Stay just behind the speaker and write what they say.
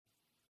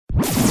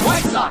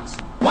White Sox!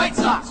 White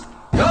Sox!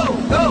 Go,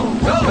 go, go,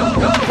 go,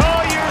 go!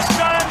 Call your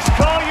sons,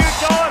 call your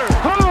daughters.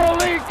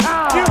 Holy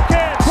cow! You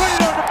can put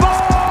it on the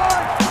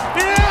board.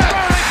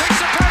 Yeah! It's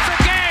a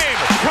perfect game.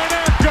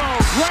 Konecko,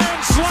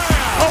 grand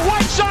slam. A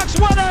White Sox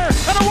winner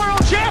and a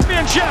world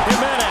championship.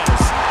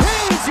 Jimenez,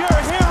 he's your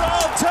hero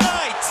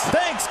tonight.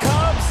 Thanks,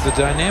 Cubs. The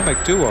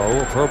dynamic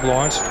duo of Herb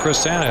Lawrence and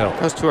Chris Tannehill.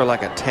 Those two are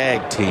like a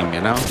tag team, you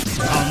know?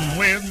 Come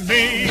with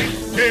me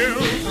to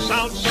the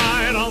south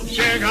side of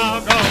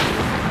Chicago.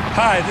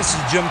 Hi, this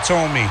is Jim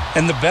Thome,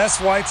 and the best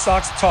White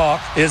Sox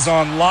talk is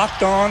on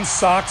Locked On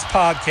Sox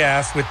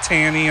podcast with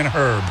Tanny and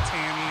Herb.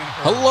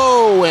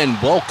 Hello and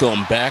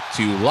welcome back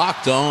to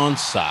Locked On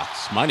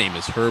Sox. My name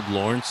is Herb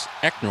Lawrence,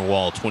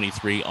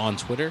 Ecknerwall23 on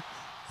Twitter.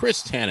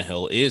 Chris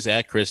Tannehill is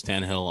at Chris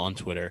Tannehill on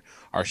Twitter.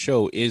 Our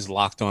show is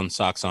Locked On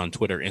Sox on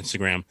Twitter,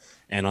 Instagram,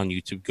 and on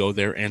YouTube. Go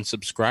there and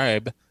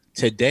subscribe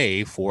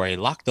today for a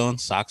Locked On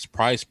Sox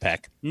prize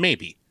pack,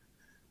 maybe.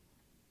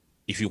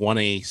 If you want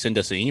to send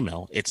us an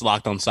email, it's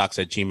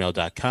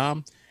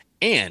lockedonsox@gmail.com.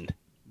 And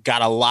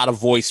got a lot of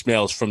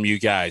voicemails from you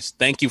guys.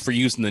 Thank you for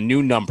using the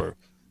new number,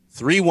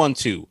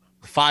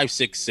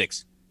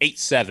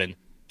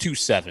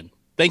 312-566-8727.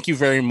 Thank you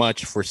very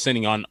much for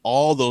sending on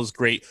all those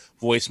great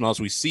voicemails.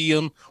 We see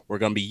them. We're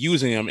going to be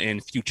using them in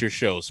future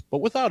shows.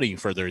 But without any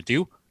further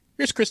ado,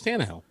 here's Chris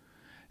Tannehill.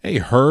 Hey,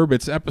 Herb,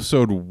 it's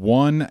episode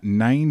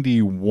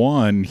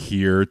 191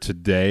 here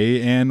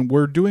today, and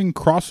we're doing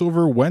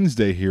Crossover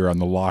Wednesday here on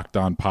the Locked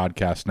On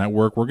Podcast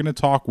Network. We're going to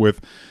talk with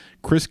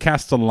Chris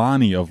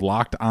Castellani of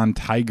Locked On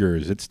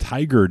Tigers. It's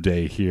Tiger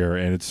Day here,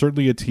 and it's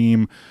certainly a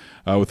team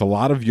with a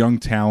lot of young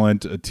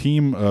talent, a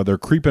team, they're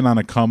creeping on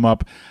a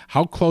come-up.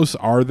 How close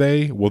are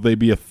they? Will they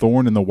be a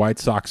thorn in the White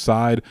Sox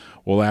side?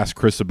 We'll ask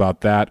Chris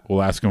about that.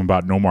 We'll ask him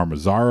about Nomar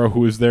Mazara,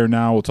 who is there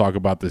now. We'll talk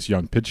about this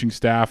young pitching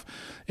staff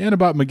and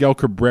about Miguel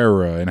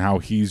Cabrera and how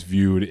he's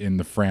viewed in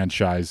the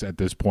franchise at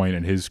this point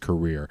in his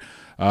career.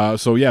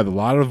 So, yeah, a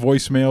lot of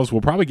voicemails.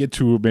 We'll probably get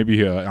to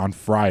maybe on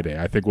Friday.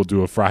 I think we'll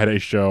do a Friday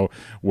show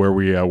where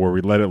we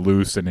let it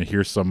loose and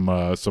hear some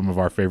of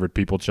our favorite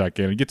people check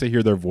in and get to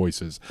hear their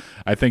voices.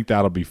 I think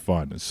that'll be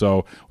fun.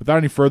 So, without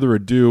any further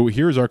ado,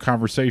 here's our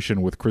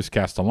conversation with Chris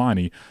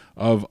Castellani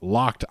of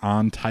Locked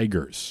On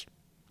Tigers.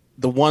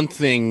 The one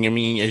thing, I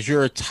mean, as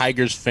you're a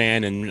Tigers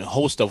fan and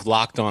host of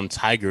Locked On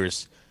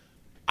Tigers,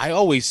 I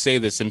always say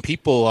this, and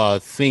people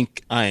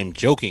think I'm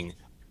joking.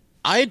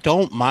 I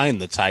don't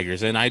mind the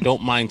Tigers, and I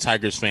don't mind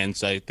Tigers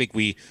fans. I think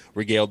we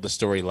regaled the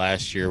story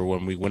last year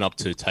when we went up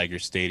to Tiger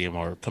Stadium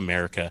or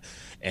Comerica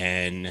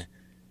and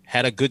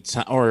had a good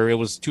time, or it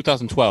was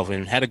 2012,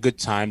 and had a good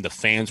time. The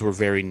fans were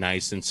very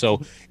nice, and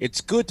so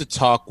it's good to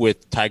talk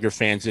with Tiger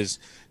fans. Is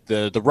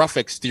the rough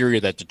exterior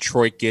that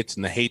Detroit gets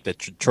and the hate that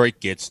Detroit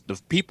gets, the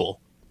people,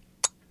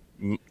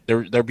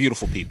 they're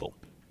beautiful people.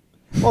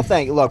 Well,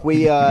 thank you. Look,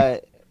 we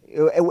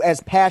as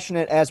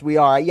passionate as we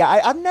are,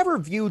 I've never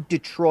viewed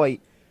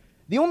Detroit.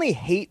 The only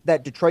hate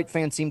that Detroit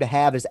fans seem to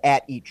have is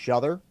at each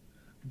other,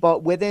 but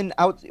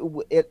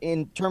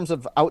in terms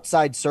of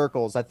outside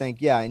circles, I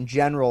think, in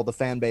general, the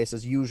fan base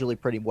is usually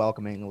pretty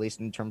welcoming, at least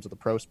in terms of the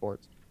pro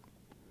sports.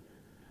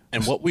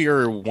 And what we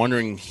are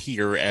wondering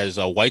here as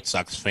White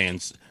Sox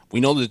fans, we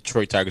know the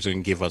Detroit Tigers are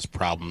going to give us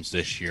problems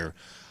this year.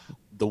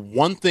 The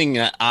one thing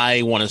that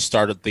I want to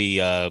start at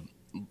the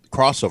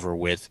crossover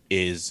with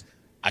is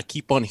I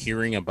keep on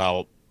hearing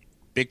about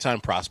big-time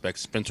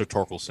prospects, Spencer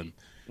Torkelson,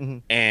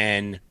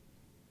 and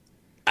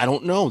I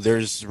don't know.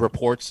 There's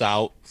reports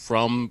out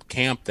from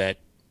camp that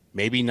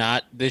maybe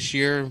not this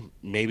year,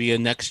 maybe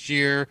next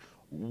year.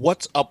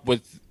 What's up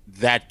with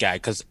that guy?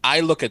 Because I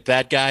look at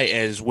that guy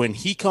as when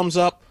he comes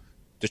up,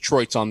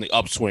 Detroit's on the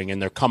upswing,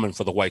 and they're coming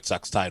for the White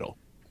Sox title.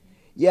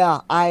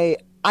 Yeah, I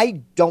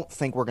don't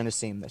think we're going to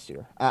see him this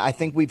year. I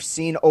think we've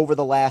seen over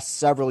the last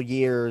several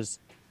years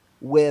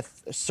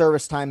with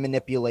service time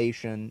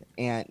manipulation,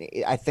 and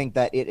I think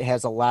that it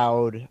has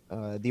allowed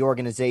the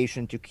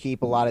organization to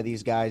keep a lot of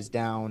these guys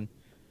down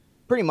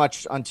pretty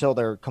much until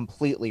they're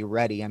completely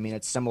ready. I mean,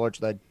 it's similar to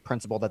the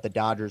principle that the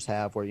Dodgers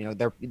have, where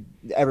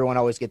everyone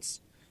always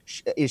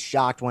is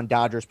shocked when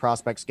Dodgers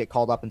prospects get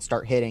called up and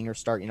start hitting or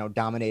start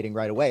dominating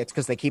right away. It's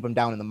because they keep them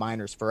down in the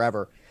minors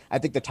forever. I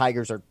think the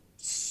Tigers are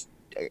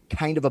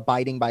kind of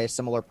abiding by a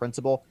similar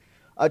principle.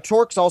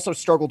 Torks also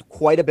struggled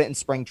quite a bit in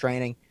spring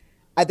training.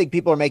 I think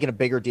people are making a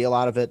bigger deal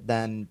out of it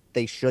than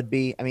they should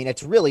be. I mean,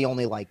 it's really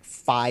only like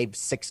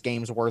 5-6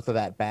 games worth of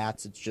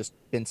at-bats. It's just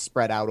been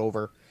spread out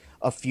over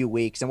a few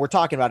weeks. And we're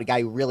talking about a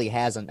guy who really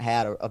hasn't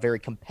had a very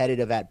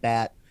competitive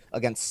at-bat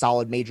against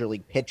solid major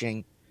league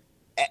pitching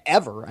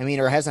ever. I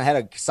mean, or hasn't had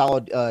a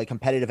solid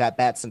competitive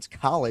at-bat since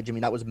college. I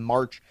mean, that was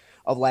March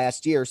of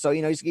last year. So,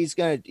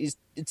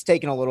 it's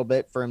taken a little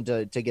bit for him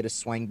to get his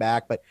swing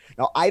back. But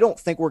I don't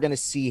think we're going to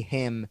see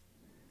him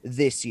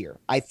this year.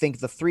 I think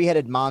the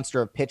three-headed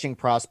monster of pitching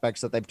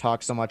prospects that they've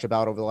talked so much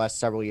about over the last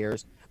several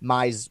years,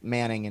 Mize,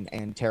 Manning,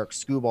 and Tarek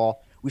Skubal,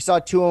 we saw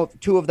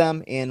two of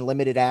them in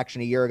limited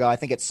action a year ago. I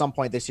think at some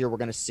point this year we're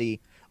going to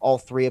see all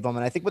three of them.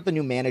 And I think with the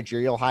new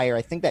managerial hire,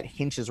 I think that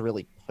Hinch is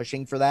really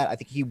pushing for that. I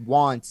think he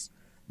wants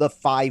the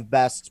 5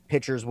 best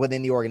pitchers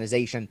within the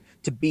organization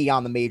to be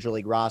on the major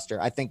league roster.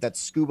 I think that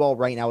Skubal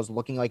right now is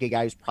looking like a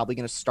guy who's probably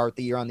going to start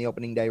the year on the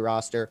opening day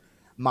roster.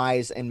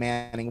 Mize and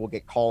Manning will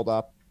get called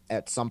up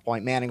at some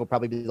point. Manning will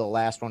probably be the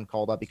last one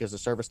called up because of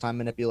service time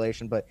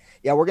manipulation. But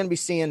yeah, we're going to be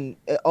seeing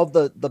of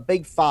the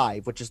big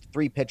 5, which is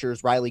 3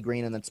 pitchers, Riley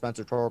Green and then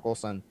Spencer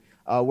Torkelson.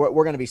 We're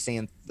going to be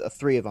seeing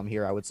 3 of them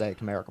here, I would say, at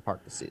Comerica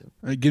Park this season.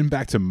 Getting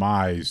back to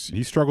Mize,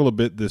 he struggled a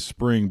bit this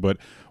spring, but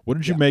what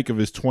did you make of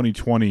his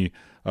 2020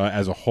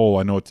 as a whole?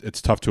 I know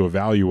it's tough to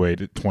evaluate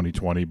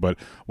 2020, but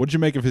what did you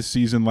make of his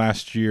season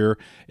last year,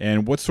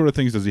 and what sort of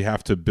things does he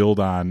have to build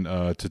on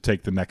to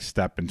take the next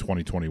step in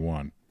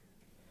 2021?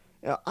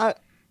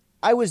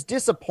 I was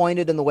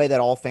disappointed in the way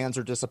that all fans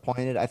are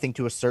disappointed. I think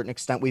to a certain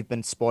extent we've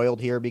been spoiled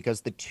here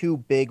because the 2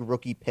 big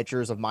rookie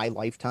pitchers of my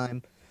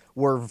lifetime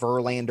were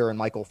Verlander and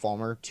Michael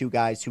Fulmer, 2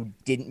 guys who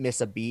didn't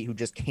miss a beat, who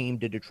just came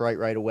to Detroit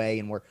right away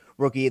and were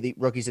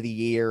rookies of the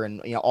year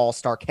and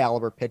all-star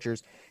caliber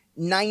pitchers.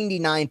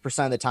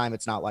 99% of the time,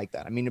 it's not like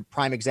that. I mean, a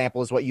prime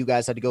example is what you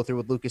guys had to go through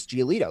with Lucas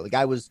Giolito. The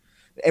guy was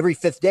every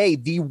 5th day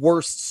the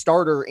worst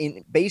starter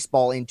in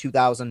baseball in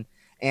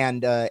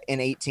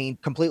 2018.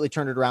 Completely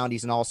turned it around.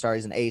 He's an all-star.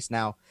 He's an ace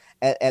now.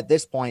 At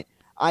this point,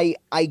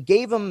 I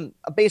gave him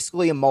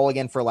basically a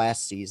mulligan for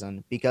last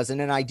season because in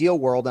an ideal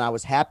world, and I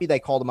was happy they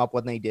called him up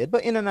when they did,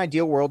 but in an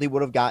ideal world, he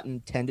would have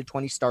gotten 10 to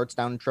 20 starts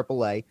down in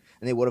AAA,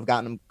 and they would have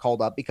gotten him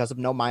called up because of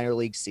no minor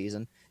league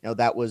season.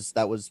 That was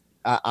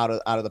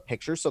out of the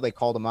picture, so they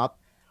called him up.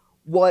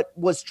 What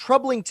was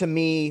troubling to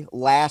me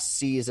last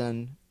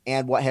season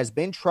and what has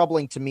been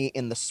troubling to me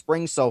in the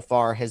spring so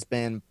far has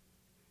been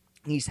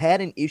he's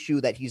had an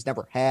issue that he's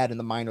never had in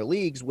the minor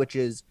leagues, which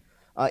is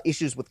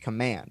issues with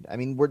command. I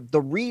mean,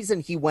 the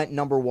reason he went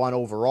number 1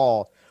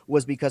 overall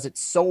was because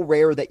it's so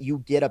rare that you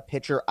get a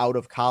pitcher out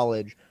of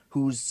college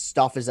whose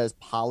stuff is as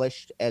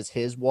polished as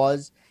his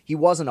was. He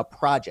wasn't a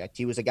project.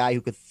 He was a guy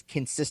who could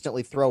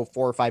consistently throw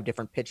 4 or 5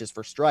 different pitches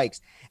for strikes.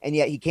 And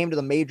yet he came to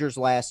the majors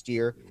last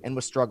year and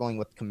was struggling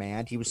with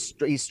command.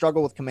 He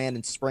struggled with command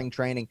in spring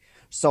training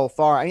so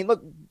far. I mean,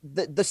 look,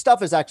 the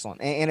stuff is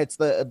excellent. And it's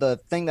the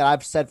thing that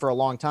I've said for a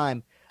long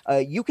time.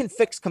 You can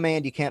fix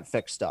command. You can't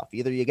fix stuff.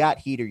 Either you got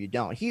heat or you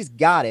don't. He's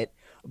got it.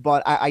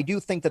 But I do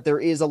think that there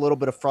is a little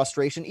bit of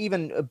frustration,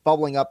 even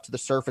bubbling up to the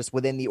surface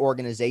within the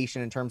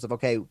organization in terms of,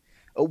 okay,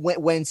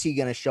 when's he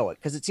going to show it?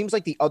 Because it seems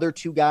like the other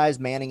 2 guys,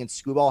 Manning and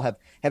Skubal,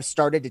 have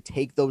started to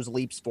take those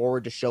leaps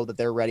forward to show that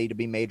they're ready to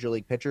be major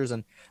league pitchers.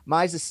 And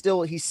Mize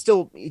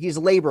is he's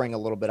laboring a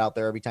little bit out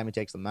there every time he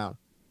takes the mound.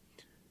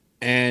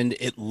 And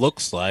it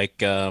looks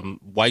like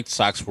White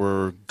Sox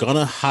were going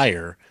to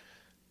hire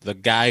the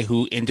guy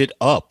who ended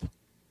up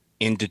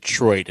in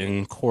Detroit.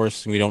 And of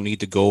course, we don't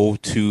need to go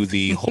to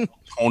the whole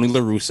Tony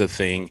La Russa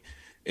thing.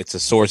 It's a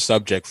sore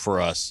subject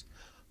for us.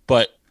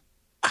 But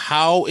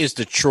how is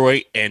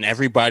Detroit and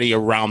everybody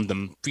around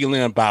them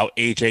feeling about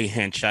AJ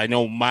Hinch? I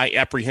know my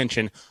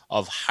apprehension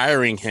of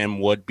hiring him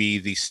would be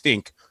the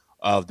stink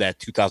of that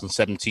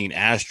 2017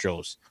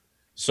 Astros.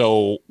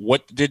 So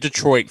what did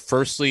Detroit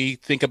firstly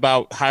think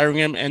about hiring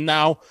him? And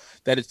now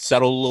that it's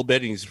settled a little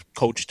bit and he's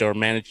coached or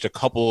managed a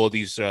couple of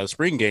these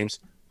spring games,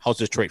 how's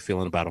Detroit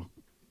feeling about him?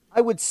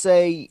 I would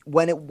say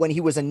when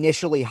he was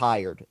initially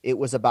hired, it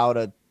was about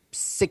a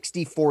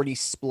 60-40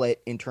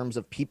 split in terms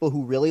of people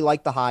who really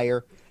liked the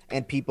hire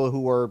and people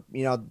who were,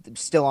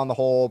 still on the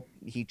whole,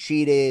 he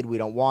cheated, we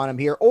don't want him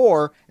here.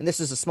 Or, and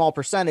this is a small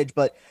percentage,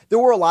 but there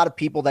were a lot of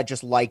people that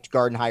just liked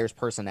Gardenhire's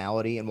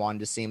personality and wanted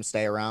to see him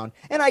stay around.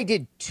 And I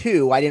did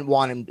too. I didn't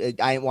want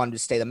him to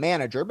stay the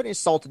manager, but he's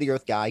a salt of the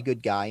earth guy,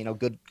 good guy,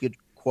 good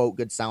quote,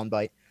 good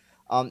soundbite.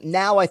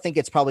 Now I think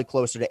it's probably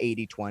closer to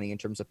 80-20 in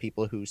terms of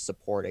people who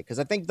support it. Because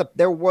I think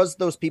there was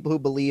those people who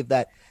believe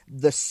that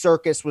the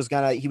circus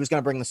he was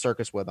gonna bring the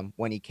circus with him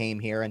when he came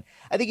here. And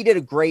I think he did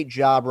a great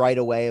job right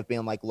away of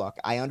being like, look,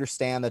 I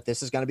understand that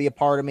this is going to be a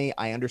part of me.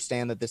 I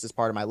understand that this is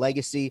part of my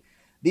legacy.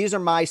 These are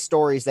my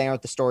stories. They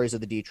aren't the stories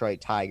of the Detroit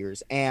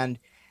Tigers. And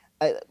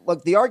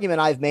look, the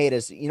argument I've made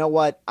is, you know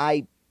what?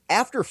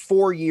 After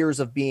 4 years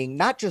of being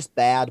not just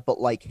bad,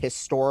 but like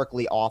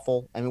historically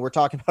awful. I mean, we're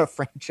talking about a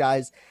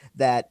franchise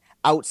that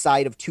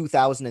outside of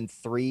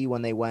 2003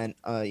 when they went,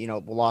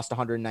 lost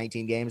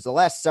 119 games, the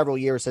last several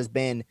years has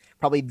been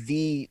probably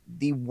the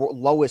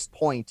lowest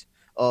point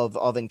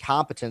of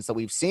incompetence that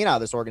we've seen out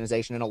of this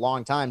organization in a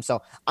long time.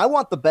 So I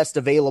want the best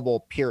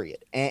available,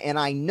 period. And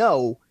I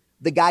know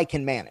the guy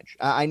can manage.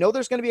 I know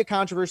there's going to be a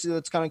controversy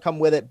that's going to come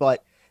with it,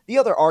 but the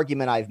other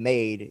argument I've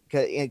made,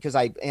 because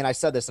I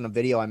said this in a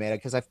video I made,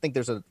 because I think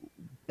there's a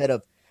bit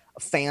of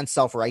fan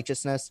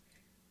self-righteousness.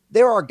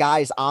 There are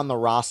guys on the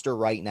roster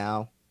right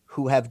now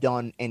who have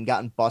done and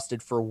gotten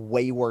busted for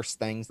way worse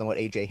things than what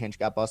AJ Hinch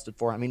got busted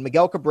for. I mean,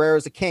 Miguel Cabrera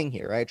is a king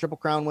here, right? Triple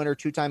Crown winner,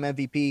 2-time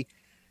MVP.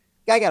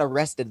 Guy got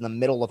arrested in the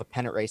middle of a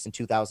pennant race in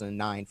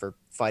 2009 for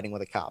fighting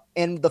with a cop.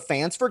 And the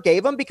fans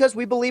forgave him because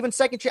we believe in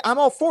second chance. I'm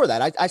all for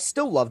that. I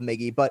still love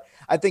Miggy, but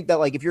I think that,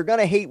 like, if you're going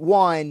to hate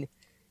one,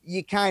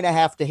 you kind of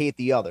have to hate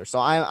the other. So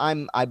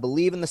I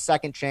believe in the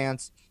second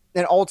chance.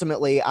 And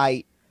ultimately,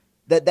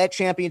 that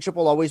championship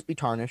will always be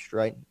tarnished,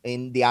 right,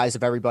 in the eyes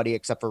of everybody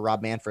except for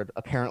Rob Manfred,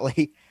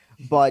 apparently.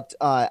 But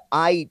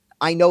I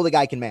know the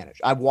guy can manage.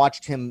 I've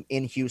watched him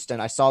in Houston.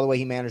 I saw the way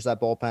he managed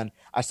that bullpen.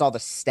 I saw the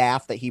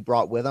staff that he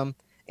brought with him,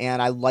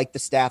 and I like the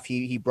staff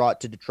he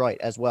brought to Detroit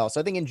as well. So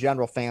I think in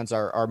general, fans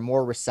are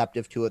more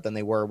receptive to it than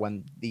they were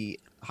when the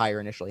hire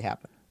initially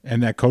happened.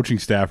 And that coaching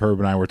staff, Herb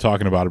and I were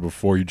talking about it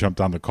before you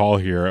jumped on the call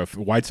here.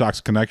 White Sox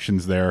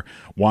connections there.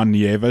 Juan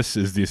Nieves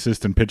is the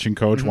assistant pitching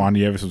coach. Mm-hmm. Juan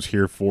Nieves was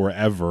here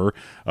forever,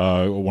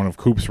 one of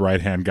Coop's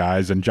right-hand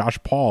guys. And Josh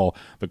Paul,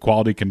 the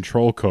quality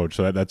control coach.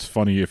 So that's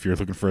funny if you're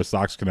looking for a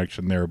Sox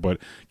connection there. But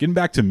getting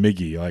back to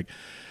Miggy, like,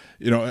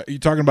 you know, you're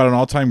talking about an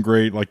all-time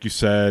great, like you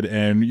said,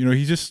 and, you know,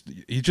 he's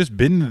just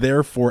been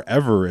there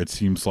forever, it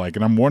seems like.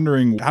 And I'm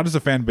wondering, how does the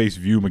fan base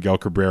view Miguel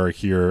Cabrera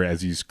here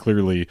as he's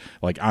clearly,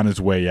 like, on his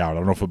way out? I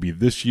don't know if it'll be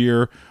this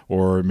year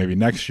or maybe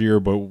next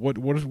year, but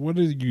what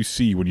do you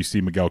see when you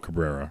see Miguel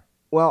Cabrera?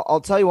 Well, I'll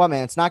tell you what,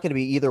 man, it's not going to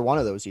be either one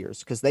of those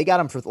years because they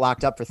got him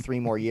locked up for 3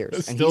 more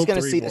years, and he's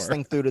going to see this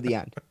thing through to the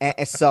end.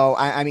 And so,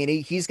 I mean,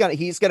 he's going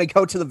to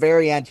go to the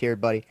very end here,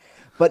 buddy.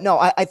 But no,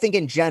 I think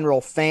in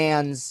general,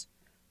 fans...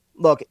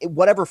 Look,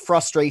 whatever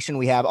frustration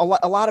we have, a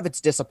lot of it's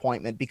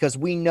disappointment because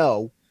we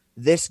know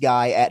this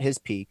guy at his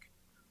peak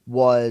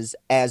was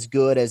as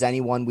good as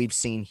anyone we've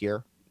seen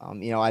here.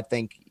 You know, I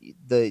think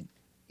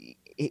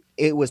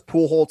it was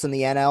Pujols in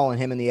the NL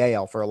and him in the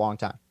AL for a long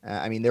time.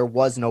 I mean, there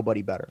was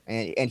nobody better.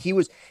 And he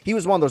was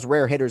one of those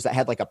rare hitters that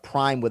had like a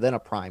prime within a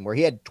prime where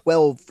he had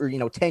 12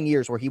 or 10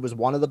 years where he was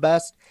one of the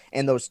best.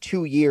 And those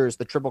 2 years,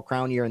 the Triple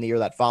Crown year and the year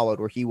that followed,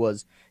 where he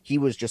was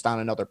just on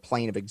another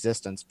plane of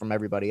existence from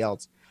everybody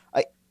else.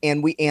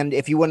 And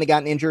if he wouldn't have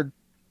gotten injured,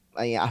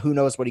 who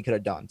knows what he could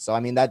have done. So, I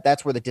mean,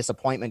 that's where the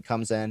disappointment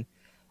comes in.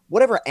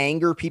 Whatever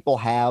anger people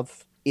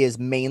have is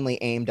mainly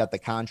aimed at the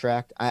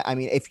contract. I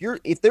mean,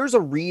 if there's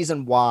a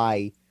reason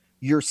why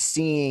you're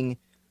seeing,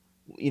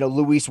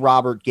 Luis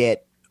Robert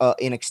get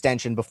an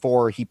extension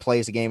before he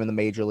plays a game in the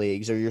major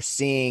leagues, or you're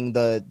seeing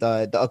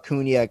the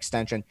Acuna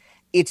extension,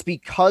 it's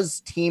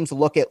because teams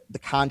look at the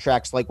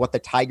contracts like what the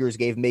Tigers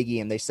gave Miggy,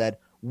 and they said,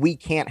 we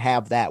can't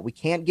have that. We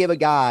can't give a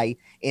guy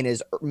in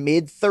his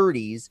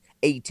mid-30s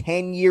a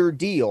 10-year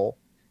deal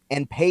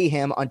and pay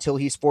him until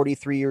he's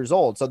 43 years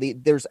old. So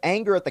there's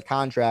anger at the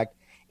contract.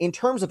 In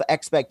terms of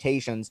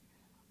expectations,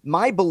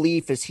 my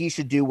belief is he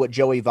should do what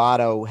Joey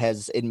Votto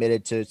has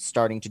admitted to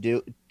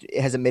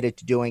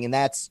doing, and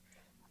that's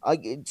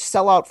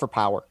sell out for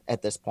power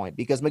at this point,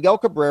 because Miguel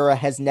Cabrera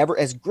has never,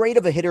 as great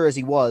of a hitter as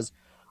he was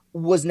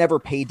never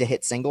paid to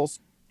hit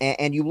singles.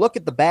 And you look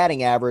at the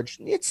batting average,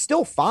 it's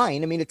still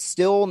fine. I mean, it's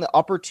still in the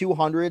upper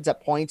 200s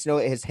at points.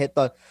 It has hit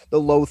the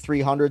low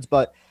 300s.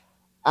 But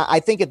I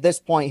think at this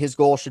point, his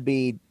goal should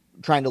be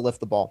trying to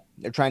lift the ball.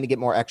 They're trying to get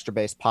more extra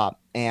base pop.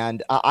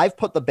 And I've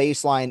put the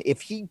baseline.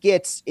 If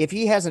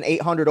he has an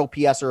 800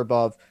 OPS or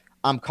above,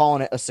 I'm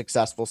calling it a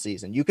successful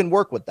season. You can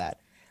work with that.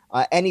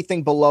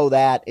 Anything below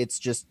that, it's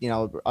just,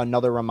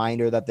 another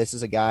reminder that this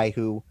is a guy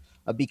who,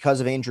 because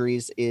of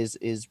injuries,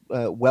 is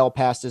well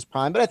past his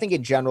prime. But I think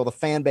in general, the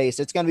fan base,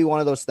 it's going to be one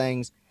of those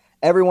things.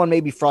 Everyone may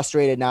be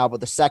frustrated now,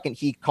 but the second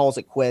he calls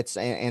it quits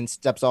and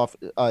steps off,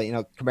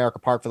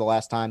 Comerica Park for the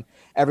last time,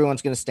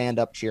 everyone's going to stand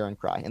up, cheer, and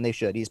cry, and they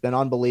should. He's been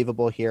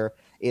unbelievable here.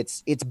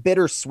 It's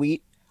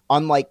bittersweet.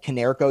 Unlike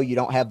Konerko, you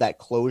don't have that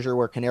closure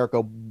where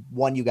Konerko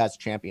won you guys a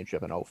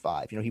championship in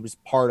 2005. He was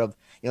part of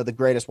the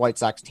greatest White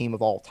Sox team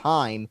of all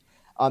time.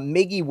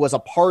 Miggy was a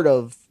part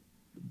of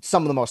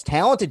some of the most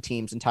talented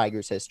teams in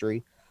Tigers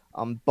history.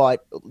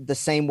 But the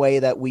same way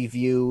that we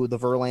view the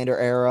Verlander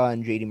era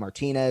and JD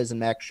Martinez and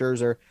Max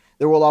Scherzer,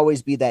 there will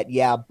always be that,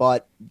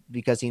 but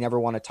because he never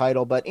won a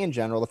title. But in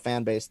general, the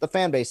fan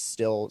base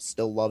still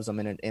loves him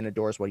and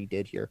adores what he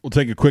did here. We'll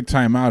take a quick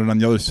time out, and on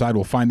the other side,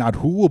 we'll find out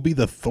who will be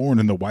the thorn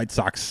in the White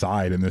Sox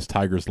side in this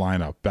Tigers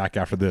lineup. Back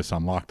after this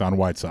on Locked On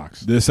White Sox.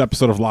 This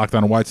episode of Locked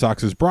On White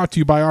Sox is brought to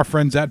you by our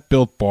friends at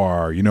Built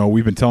Bar.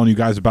 We've been telling you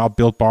guys about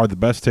Built Bar, the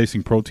best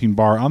tasting protein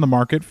bar on the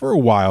market for a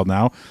while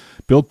now.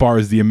 Built Bar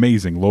is the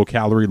amazing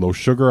low-calorie,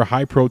 low-sugar,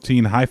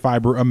 high-protein,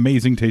 high-fiber,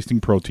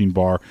 amazing-tasting protein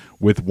bar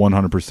with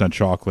 100%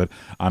 chocolate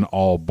on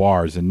all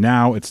bars. And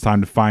now it's time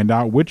to find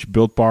out which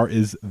Built Bar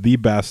is the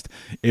best.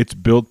 It's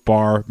Built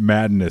Bar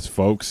Madness,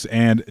 folks.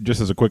 And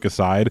just as a quick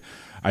aside,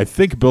 I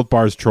think Built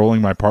Bar is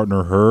trolling my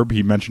partner Herb.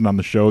 He mentioned on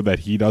the show that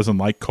he doesn't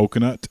like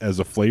coconut as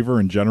a flavor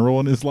in general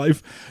in his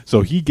life.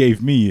 So he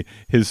gave me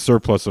his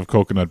surplus of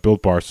coconut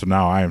Built Bars. So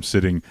now I am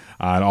sitting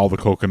on all the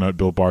coconut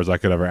Built Bars I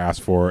could ever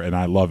ask for, and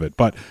I love it.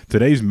 But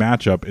today's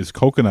matchup is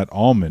coconut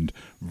almond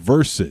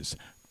versus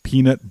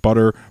peanut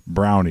butter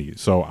brownie.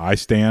 So I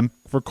stand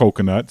for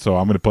coconut, so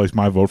I'm going to place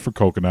my vote for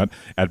coconut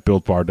at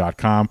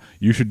BuiltBar.com.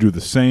 You should do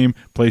the same.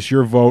 Place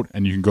your vote,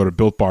 and you can go to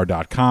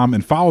BuiltBar.com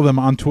and follow them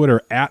on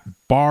Twitter at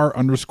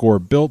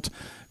 @bar_built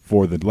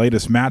for the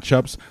latest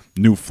matchups,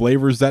 new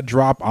flavors that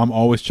drop. I'm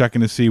always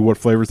checking to see what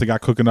flavors they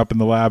got cooking up in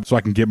the lab so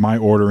I can get my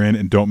order in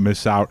and don't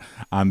miss out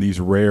on these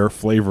rare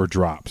flavor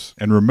drops.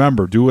 And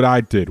remember, do what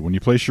I did. When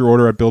you place your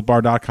order at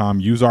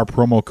BuiltBar.com, use our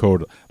promo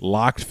code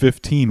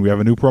LOCKED15. We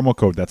have a new promo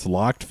code. That's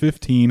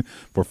LOCKED15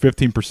 for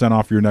 15%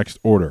 off your next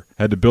order.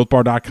 Head to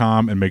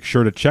BuiltBar.com and make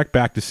sure to check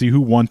back to see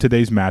who won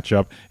today's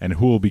matchup and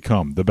who will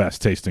become the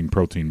best tasting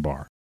protein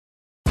bar.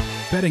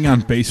 Betting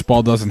on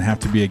baseball doesn't have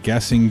to be a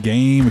guessing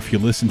game. If you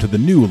listen to the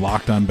new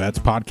Locked On Bets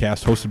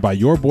podcast hosted by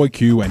your boy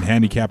Q and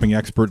handicapping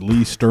expert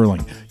Lee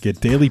Sterling,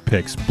 get daily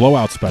picks,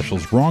 blowout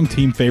specials, wrong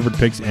team favorite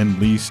picks, and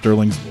Lee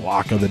Sterling's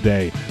lock of the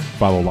day.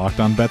 Follow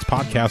Locked On Bets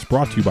podcast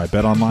brought to you by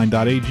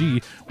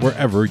BetOnline.ag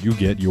wherever you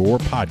get your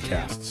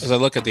podcasts. As I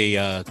look at the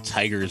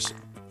Tigers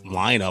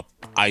lineup,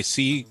 I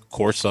see, of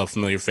course,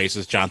 familiar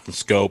faces, Jonathan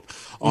Scope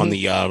on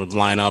the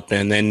lineup,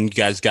 and then you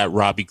guys got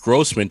Robbie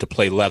Grossman to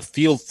play left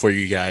field for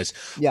you guys.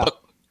 Yeah. But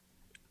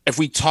if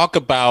we talk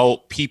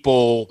about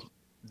people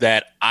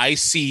that I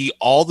see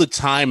all the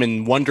time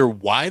and wonder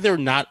why they're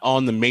not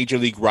on the major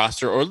league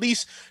roster, or at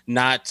least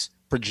not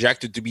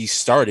projected to be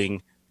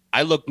starting,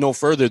 I look no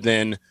further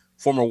than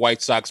former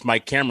White Sox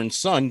Mike Cameron's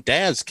son,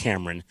 Daz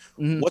Cameron.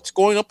 What's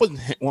going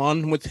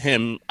on with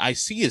him? I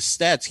see his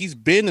stats. He's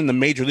been in the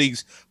major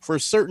leagues for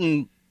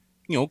certain,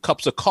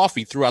 cups of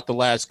coffee throughout the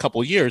last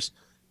couple of years.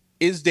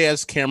 Is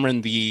Daz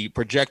Cameron the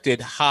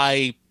projected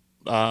high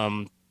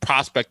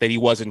prospect that he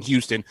was in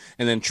Houston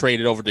and then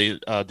traded over to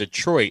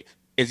Detroit?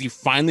 Is he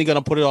finally going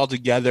to put it all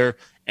together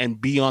and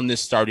be on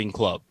this starting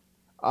club?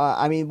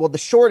 The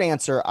short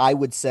answer, I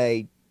would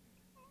say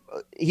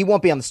he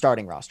won't be on the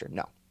starting roster.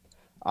 No.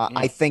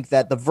 I think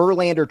that the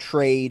Verlander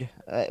trade,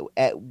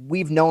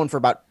 we've known for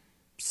about,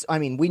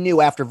 we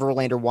knew after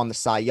Verlander won the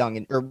Cy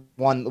Young or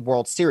won the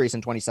World Series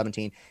in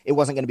 2017, it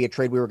wasn't going to be a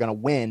trade we were going to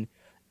win,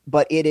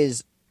 but it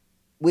is,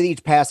 with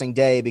each passing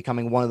day,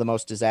 becoming one of the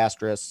most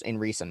disastrous in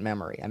recent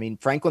memory.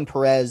 Franklin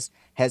Perez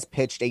has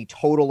pitched a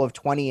total of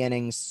 20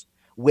 innings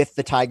with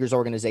the Tigers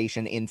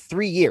organization in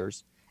 3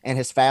 years, and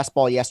his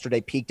fastball yesterday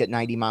peaked at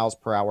 90 miles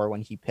per hour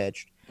when he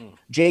pitched.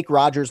 Jake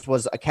Rogers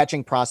was a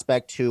catching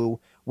prospect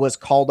who was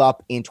called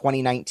up in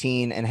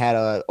 2019 and had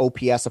a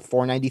OPS of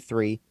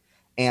 493.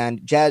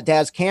 And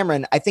Daz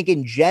Cameron, I think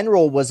in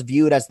general, was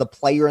viewed as the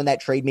player in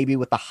that trade, maybe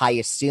with the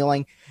highest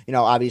ceiling.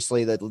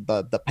 Obviously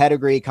the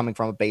pedigree coming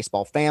from a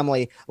baseball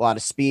family, a lot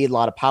of speed, a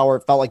lot of power.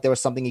 It felt like there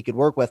was something he could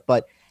work with,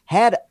 but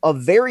had a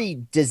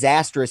very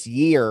disastrous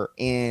year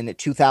in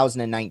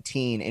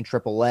 2019 in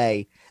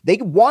AAA. They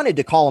wanted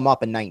to call him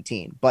up in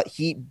 19, but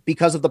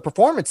because of the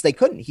performance, they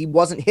couldn't. He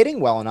wasn't hitting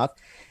well enough.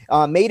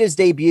 Made his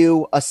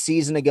debut a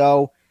season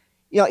ago.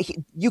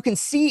 You can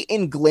see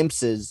in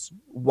glimpses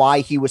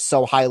why he was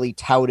so highly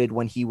touted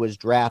when he was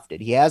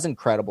drafted. He has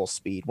incredible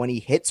speed. When he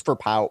hits for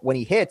power,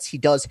 he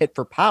does hit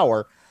for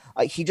power.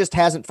 He just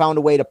hasn't found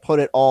a way to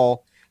put it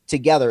all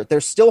together.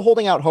 They're still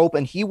holding out hope,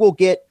 and he will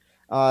get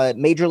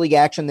major league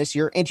action this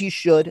year, and he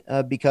should,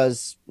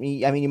 because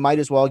you might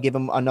as well give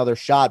him another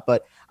shot.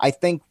 But I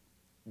think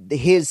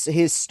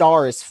his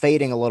star is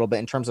fading a little bit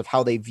in terms of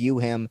how they view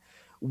him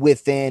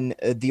within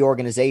the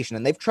organization.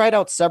 And they've tried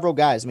out several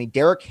guys.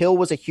 Derek Hill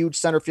was a huge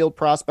center field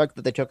prospect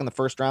that they took in the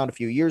first round a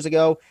few years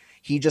ago.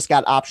 He just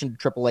got optioned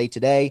to AAA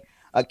today.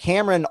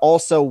 Cameron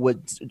also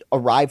would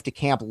arrive to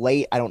camp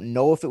late. I don't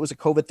know if it was a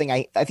COVID thing.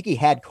 I think he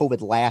had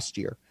COVID last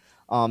year.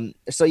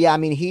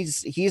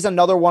 He's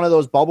another one of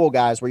those bubble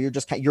guys where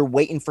you're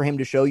waiting for him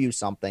to show you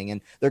something,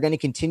 and they're going to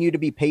continue to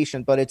be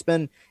patient. But it's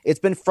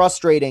been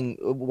frustrating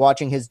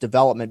watching his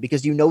development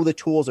because the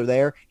tools are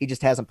there. He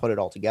just hasn't put it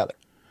all together.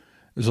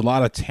 There's a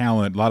lot of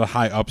talent, a lot of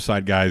high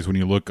upside guys when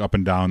you look up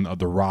and down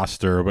the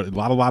roster, but a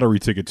lot of lottery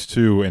tickets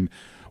too. And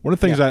one of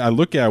the things I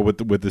look at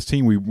with this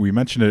team, we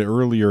mentioned it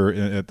earlier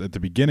at the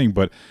beginning,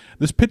 but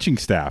this pitching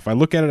staff, I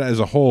look at it as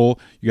a whole.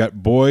 You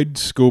got Boyd,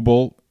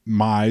 Skubal,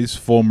 Mize,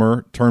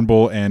 Fulmer,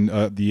 Turnbull, and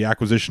the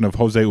acquisition of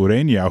Jose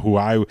Urena,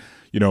 who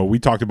we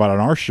talked about on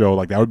our show,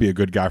 like that would be a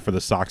good guy for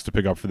the Sox to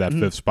pick up for that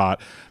fifth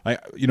spot. I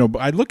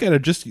look at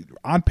it just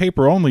on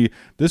paper only.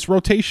 This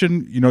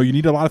rotation, you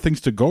need a lot of things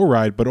to go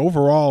right, but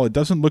overall it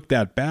doesn't look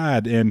that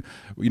bad. And,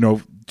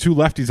 two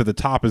lefties at the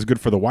top is good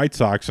for the White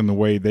Sox and the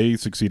way they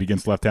succeed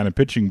against left-handed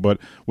pitching. But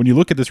when you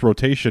look at this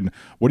rotation,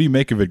 what do you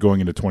make of it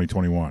going into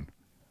 2021?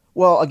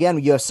 Well, again,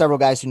 you have several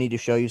guys who need to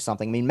show you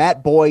something.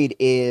 Matt Boyd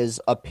is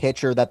a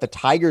pitcher that the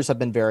Tigers have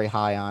been very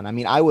high on.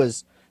 I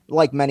was,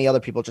 like many other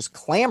people, just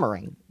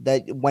clamoring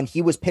that when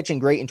he was pitching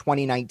great in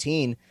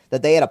 2019,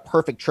 that they had a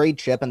perfect trade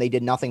chip and they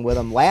did nothing with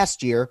him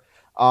last year.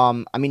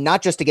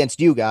 Not just against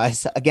you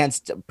guys,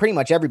 against pretty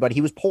much everybody.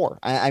 He was poor.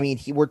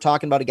 We're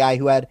talking about a guy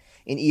who had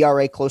an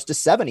ERA close to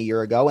 7 a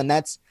year ago, and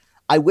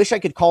I wish I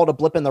could call it a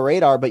blip in the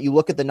radar, but you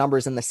look at the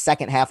numbers in the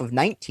second half of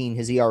 19,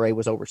 his ERA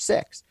was over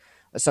 6.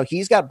 So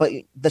but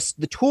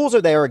the tools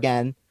are there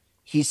again.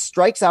 He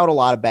strikes out a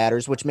lot of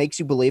batters, which makes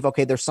you believe,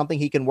 okay, there's something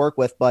he can work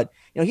with, but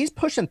he's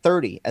pushing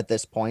 30 at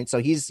this point. So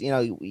he's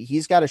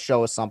got to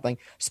show us something.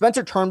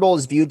 Spencer Turnbull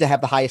is viewed to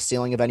have the highest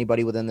ceiling of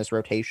anybody within this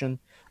rotation.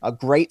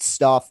 Great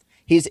stuff.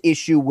 his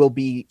issue will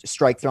be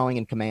strike throwing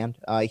and command.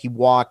 He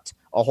walked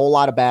a whole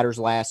lot of batters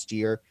last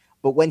year,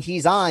 but when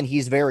he's on,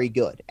 he's very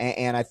good.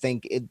 And I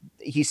think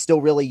he's still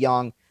really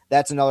young.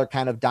 That's another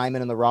kind of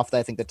diamond in the rough that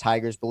I think the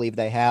Tigers believe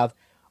they have.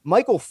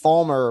 Michael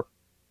Fulmer,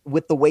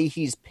 with the way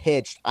he's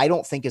pitched, I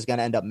don't think is going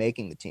to end up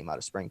making the team out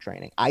of spring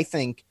training. I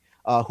think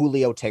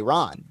Julio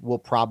Teheran will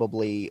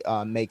probably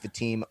make the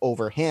team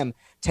over him.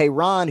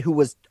 Teheran, who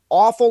was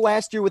awful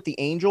last year with the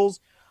Angels,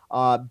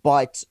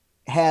 but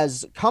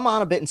has come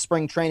on a bit in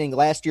spring training.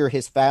 Last year,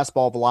 his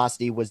fastball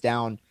velocity was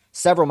down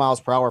several miles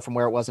per hour from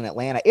where it was in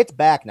Atlanta. It's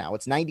back now.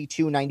 It's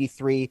 92,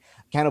 93,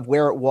 kind of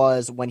where it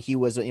was when he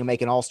was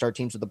making all-star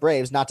teams with the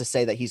Braves. Not to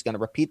say that he's going to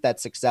repeat that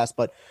success,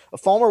 but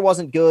Fulmer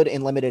wasn't good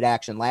in limited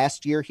action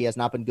last year. He has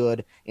not been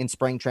good in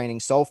spring training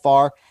so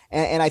far.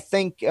 And I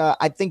think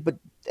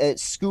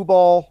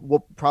Skubal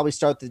will probably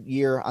start the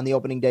year on the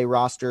opening day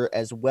roster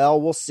as well.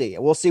 We'll see.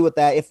 We'll see with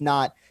that. If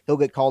not, he'll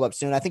get called up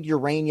soon. I think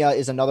Urania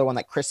is another one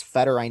that Chris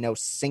Fetter, I know,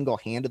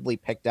 single-handedly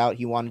picked out.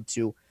 He wanted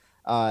to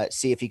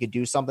see if he could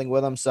do something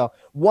with him. So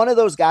one of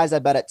those guys, I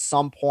bet at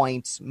some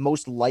point,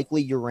 most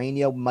likely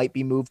Urania might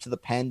be moved to the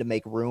pen to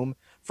make room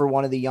for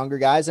one of the younger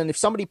guys. And if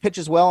somebody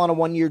pitches well on a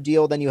 1-year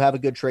deal, then you have a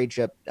good trade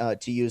chip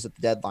to use at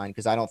the deadline,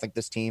 because I don't think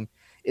this team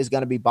is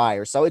going to be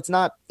buyers. So it's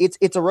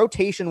a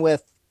rotation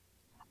with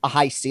a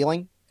high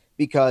ceiling,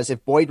 because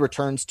if Boyd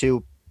returns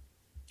to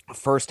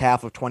first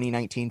half of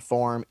 2019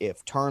 form,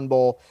 if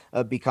Turnbull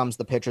becomes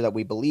the pitcher that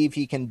we believe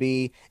he can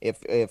be,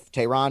 if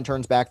Teheran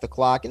turns back the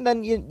clock, and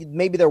then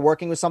maybe they're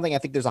working with something. I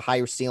think there's a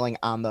higher ceiling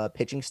on the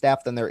pitching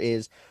staff than there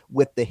is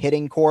with the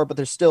hitting core, but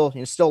there's still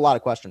a lot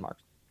of question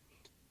marks.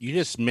 You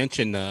just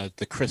mentioned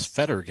the Chris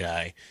Fetter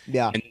guy.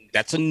 Yeah. And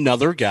that's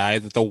another guy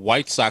that the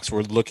White Sox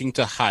were looking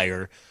to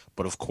hire,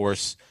 but of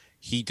course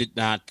he did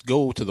not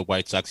go to the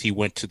White Sox. He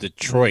went to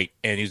Detroit,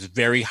 and he was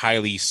very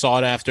highly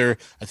sought after.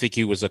 I think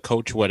he was a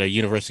coach at a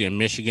University of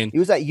Michigan. He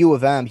was at U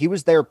of M. He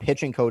was their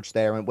pitching coach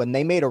there, and when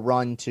they made a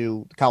run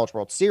to the College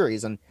World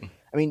Series, and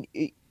I mean,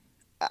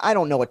 I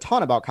don't know a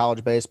ton about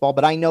college baseball,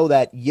 but I know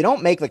that you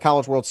don't make the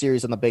College World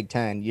Series in the Big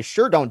Ten. You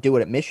sure don't do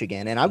it at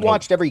Michigan. And I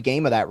watched every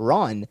game of that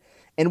run,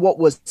 and what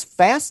was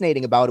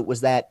fascinating about it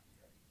was that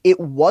it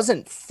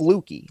wasn't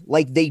fluky.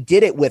 Like, they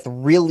did it with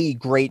really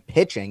great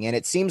pitching. And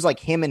it seems like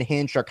him and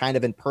Hinch are kind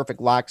of in perfect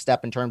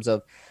lockstep in terms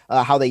of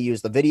how they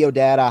use the video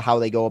data, how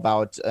they go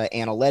about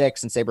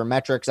analytics and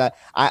sabermetrics.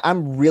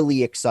 I'm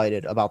really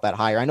excited about that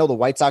hire. I know the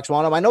White Sox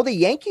wanted him. I know the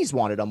Yankees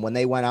wanted him when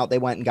they went out. They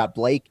went and got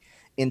Blake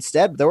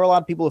instead. There were a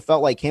lot of people who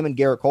felt like him and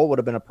Garrett Cole would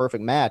have been a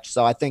perfect match.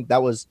 So I think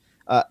that was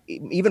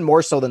even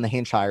more so than the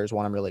Hinch hire is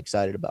one I'm really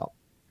excited about.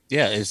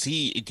 Yeah,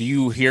 do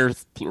you hear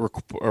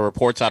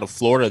reports out of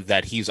Florida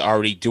that he's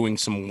already doing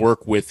some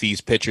work with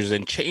these pitchers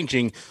and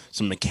changing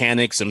some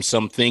mechanics and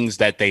some things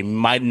that they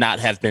might not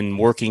have been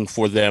working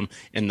for them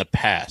in the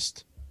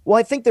past? Well,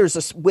 I think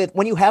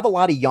when you have a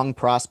lot of young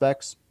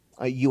prospects,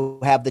 you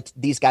have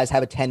these guys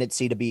have a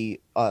tendency to be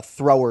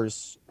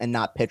throwers and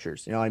not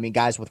pitchers. You know what I mean?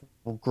 Guys with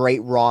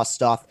great raw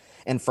stuff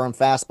and firm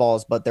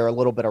fastballs, but they're a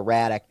little bit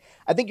erratic.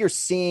 I think you're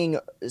seeing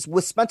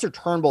with Spencer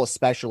Turnbull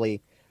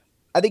especially.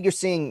 I think you're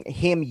seeing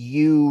him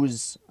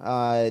use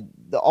both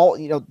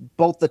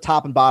the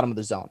top and bottom of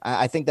the zone.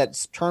 I think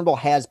that Turnbull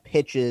has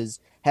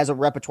a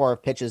repertoire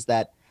of pitches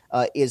that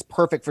is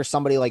perfect for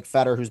somebody like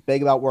Fetter, who's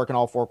big about working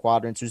all four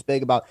quadrants, who's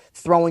big about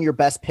throwing your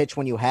best pitch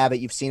when you have it.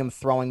 You've seen him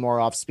throwing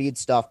more off speed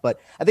stuff, but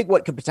I think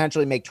what could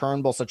potentially make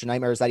Turnbull such a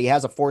nightmare is that he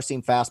has a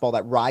 4-seam fastball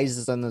that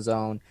rises in the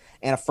zone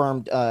and a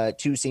firm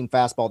 2-seam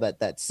fastball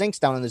that sinks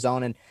down in the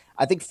zone. And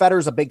I think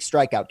Fetter's a big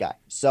strikeout guy.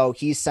 So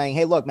he's saying,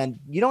 hey, look, man,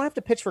 you don't have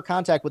to pitch for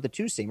contact with the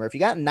 2-seamer. If you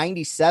got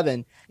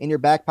 97 in your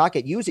back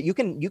pocket, use it. You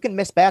can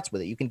miss bats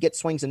with it. You can get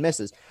swings and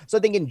misses. So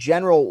I think in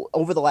general,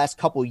 over the last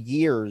couple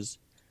years,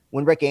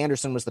 when Rick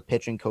Anderson was the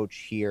pitching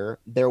coach here,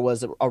 there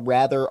was a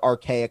rather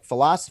archaic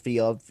philosophy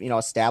of,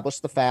 establish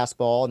the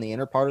fastball in the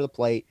inner part of the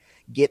plate,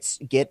 get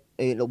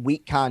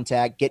weak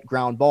contact, get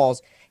ground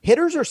balls.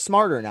 Hitters are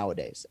smarter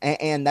nowadays.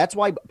 And that's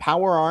why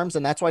power arms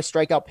and that's why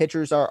strikeout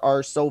pitchers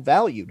are so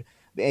valued,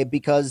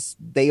 because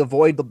they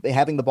avoid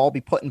having the ball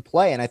be put in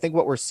play. And I think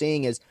what we're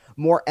seeing is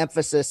more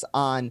emphasis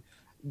on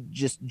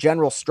just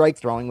general strike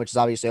throwing, which is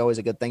obviously always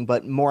a good thing,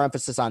 but more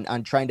emphasis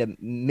on trying to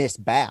miss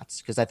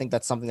bats, because I think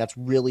that's something that's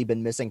really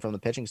been missing from the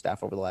pitching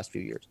staff over the last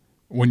few years.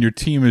 When your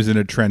team is in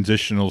a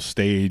transitional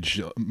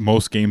stage,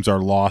 most games are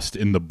lost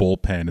in the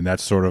bullpen, and that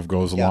sort of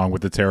goes along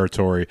with the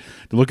territory.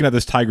 Looking at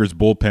this Tigers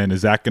bullpen,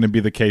 is that going to be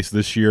the case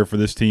this year for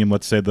this team?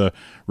 Let's say the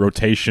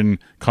rotation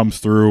comes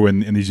through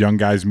and these young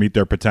guys meet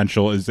their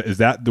potential. Is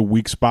that the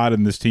weak spot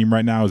in this team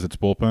right now, is its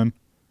bullpen?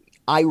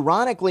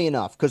 Ironically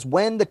enough, because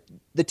when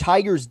the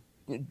Tigers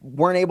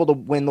weren't able to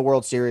win the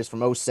World Series from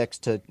 2006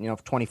 to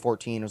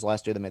 2014 was the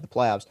last year they made the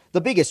playoffs, the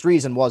biggest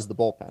reason was the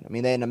bullpen. I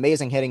mean, they had an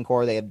amazing hitting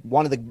core. They had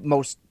one of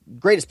the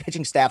greatest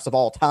pitching staffs of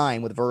all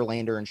time with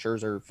Verlander and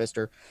Scherzer,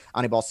 Pfister,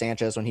 Anibal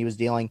Sanchez when he was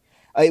dealing.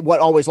 What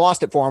always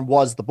lost it for him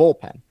was the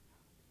bullpen.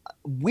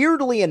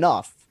 Weirdly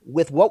enough,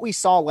 with what we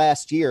saw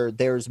last year,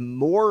 there's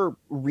more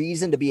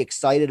reason to be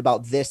excited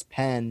about this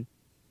pen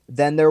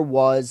than there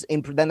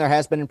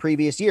has been in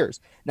previous years.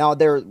 Now,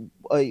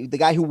 the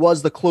guy who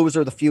was the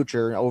closer of the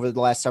future over the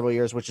last several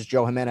years, which is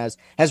Joe Jimenez,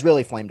 has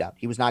really flamed out.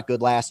 He was not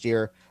good last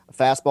year.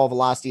 Fastball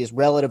velocity is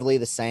relatively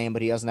the same,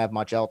 but he doesn't have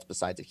much else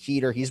besides a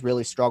heater. He's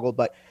really struggled.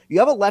 But you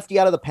have a lefty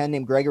out of the pen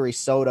named Gregory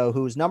Soto,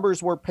 whose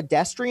numbers were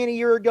pedestrian a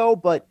year ago,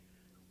 but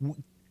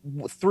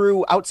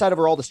through outside of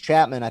Aroldis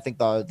Chapman, I think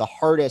the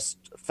hardest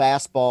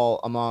fastball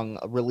among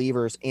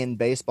relievers in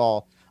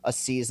baseball a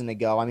season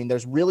ago. I mean,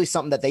 there's really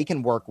something that they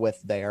can work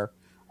with there.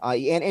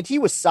 And he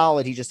was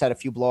solid. He just had a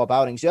few blow up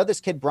outings. You have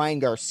this kid, Brian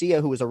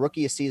Garcia, who was a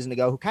rookie a season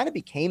ago, who kind of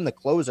became the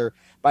closer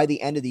by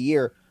the end of the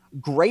year.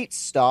 Great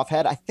stuff.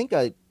 Had, I think,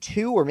 a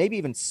 2 or maybe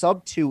even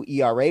sub-2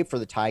 ERA for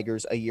the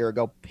Tigers a year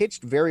ago.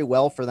 Pitched very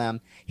well for them.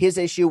 His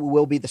issue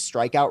will be the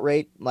strikeout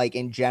rate. Like,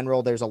 in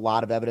general, there's a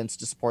lot of evidence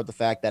to support the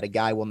fact that a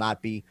guy will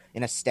not be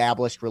an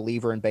established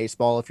reliever in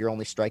baseball if you're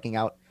only striking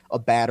out a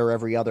batter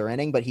every other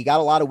inning. But he got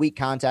a lot of weak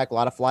contact, a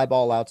lot of fly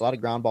ball outs, a lot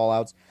of ground ball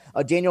outs.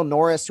 Daniel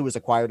Norris, who was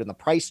acquired in the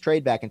Price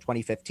trade back in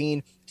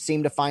 2015,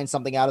 seemed to find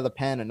something out of the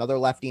pen. Another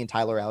lefty, and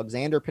Tyler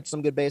Alexander pitched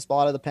some good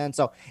baseball out of the pen.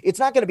 So it's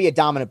not going to be a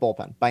dominant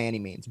bullpen by any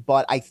means.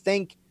 But I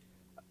think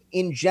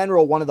in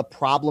general, one of the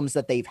problems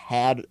that they've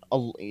had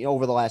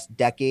over the last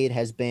decade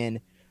has been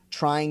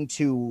trying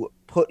to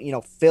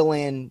fill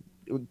in,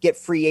 get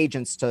free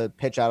agents to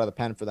pitch out of the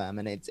pen for them.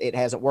 And it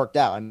hasn't worked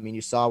out. I mean,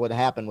 you saw what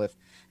happened with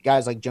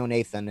guys like Joe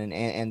Nathan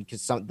and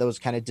some those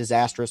kind of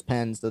disastrous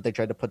pens that they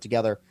tried to put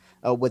together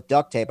with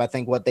duct tape. I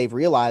think what they've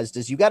realized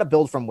is you got to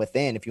build from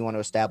within if you want to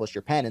establish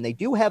your pen. And they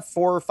do have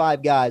 4 or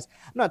 5 guys.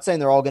 I'm not saying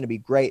they're all going to be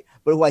great,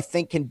 but who I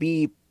think can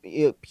be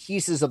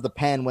pieces of the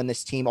pen when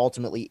this team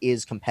ultimately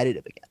is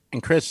competitive again.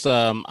 And Chris,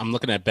 I'm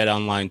looking at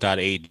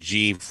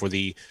betonline.ag for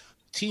the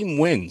team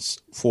wins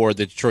for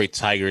the Detroit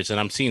Tigers, and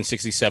I'm seeing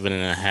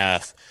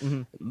 67.5.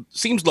 Mm-hmm.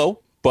 Seems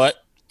low,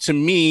 but to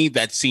me,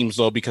 that seems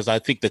low because I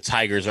think the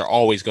Tigers are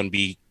always going to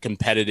be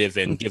competitive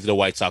and give the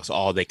White Sox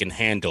all they can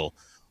handle.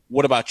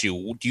 What about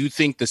you? Do you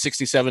think the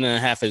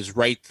 67.5 is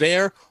right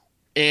there?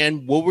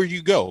 And where would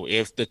you go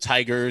if the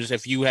Tigers,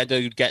 if you had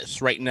to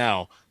guess right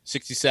now,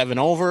 67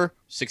 over,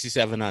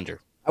 67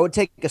 under? I would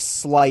take a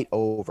slight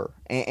over.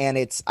 And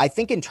it's, I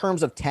think in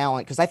terms of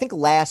talent, because I think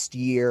last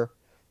year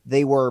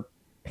they were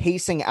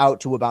pacing out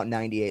to about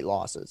 98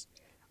 losses.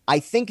 I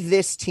think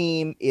this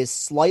team is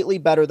slightly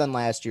better than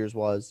last year's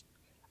was.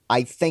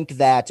 I think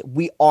that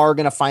we are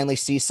going to finally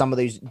see some of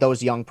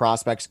those young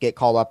prospects get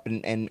called up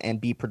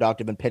and be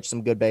productive and pitch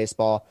some good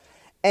baseball.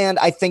 And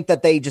I think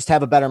that they just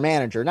have a better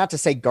manager. Not to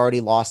say Gardy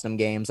lost them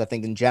games. I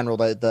think in general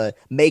the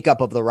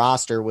makeup of the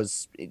roster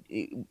was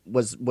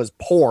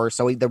poor,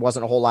 so there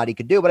wasn't a whole lot he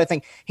could do. But I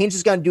think Hinch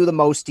is going to do the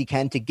most he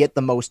can to get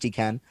the most he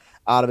can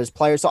out of his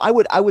players. So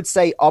I would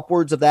say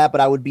upwards of that, but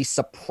I would be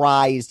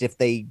surprised if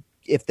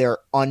they're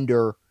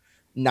under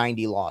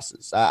 90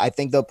 losses. I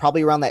think they'll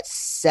probably around that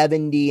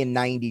 70 and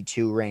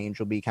 92 range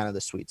will be kind of the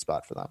sweet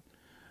spot for them.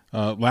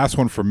 Last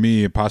one for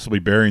me, possibly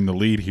bearing the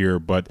lead here,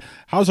 but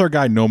how's our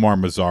guy Nomar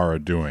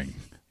Mazara doing?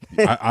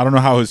 I don't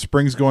know how his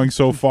spring's going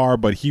so far,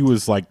 but he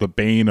was like the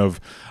bane of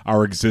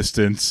our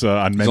existence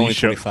on many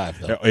shows.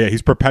 Yeah,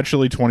 he's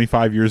perpetually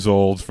 25 years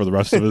old for the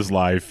rest of his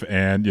life,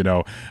 and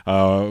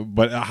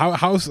but how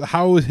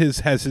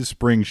has his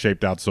spring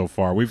shaped out so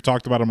far? We've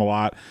talked about him a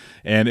lot,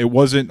 and it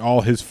wasn't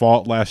all his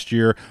fault last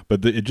year,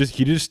 but he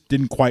just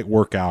didn't quite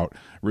work out.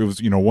 It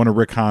was one of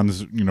Rick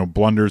Hahn's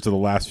blunders of the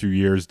last few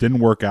years. Didn't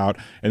work out,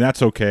 and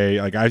that's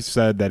okay. Like I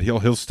said, that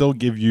he'll still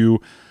give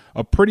you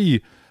a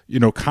pretty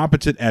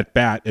competent at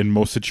bat in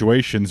most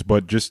situations,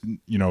 but just,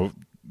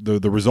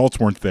 the results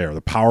weren't there.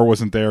 The power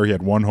wasn't there. He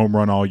had 1 home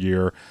run all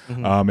year.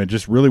 Mm-hmm. It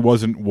just really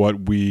wasn't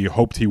what we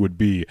hoped he would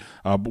be.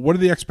 But what are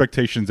the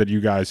expectations that you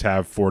guys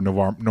have for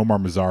Nomar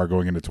Mazara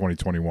going into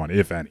 2021,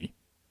 if any?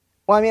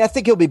 Well, I mean, I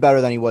think he'll be better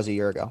than he was a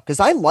year ago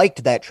because I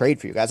liked that trade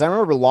for you guys. I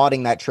remember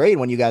lauding that trade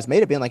when you guys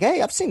made it, being like,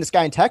 "Hey, I've seen this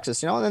guy in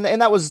Texas," and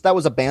that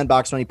was a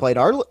bandbox when he played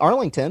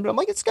Arlington. But I'm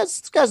like, this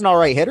guy's an all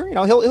right hitter.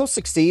 He'll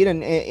succeed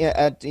and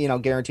at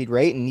guaranteed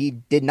rate, and he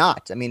did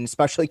not. I mean,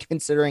 especially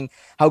considering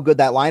how good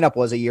that lineup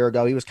was a year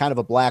ago, he was kind of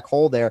a black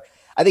hole there.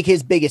 I think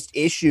his biggest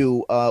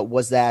issue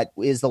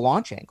is the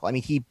launch angle. I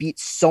mean, he beat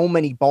so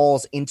many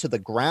balls into the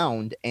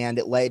ground, and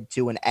it led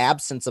to an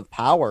absence of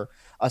power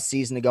a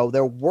season ago.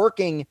 They're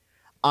working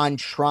on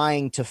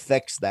trying to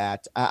fix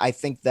that. I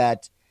think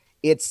that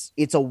it's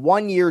a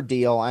 1-year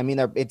deal. I mean,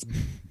 it's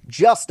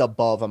just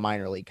above a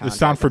minor league contract. Does this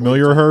sound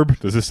familiar, Herb?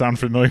 Does this sound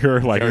familiar?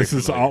 Like this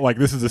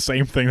is the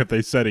same thing that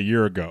they said a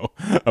year ago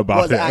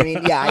about it. I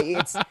mean, yeah,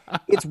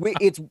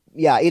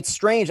 it's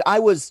strange.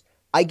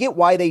 I get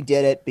why they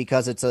did it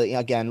because it's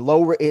again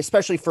low,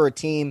 especially for a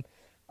team.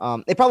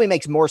 It probably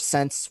makes more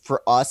sense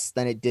for us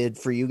than it did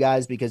for you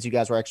guys because you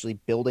guys were actually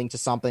building to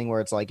something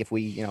where it's like if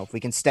we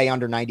can stay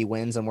under 90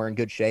 wins and we're in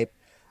good shape.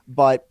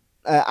 But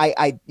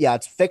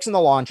it's fixing the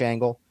launch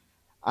angle.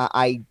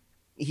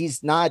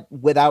 He's not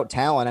without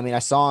talent. I mean, I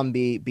saw him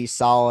be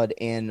solid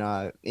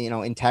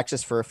in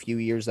Texas for a few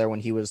years there when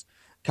he was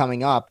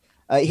coming up.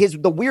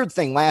 The weird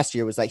thing last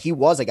year was that he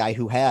was a guy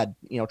who had,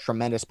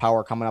 tremendous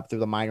power coming up through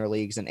the minor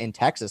leagues and in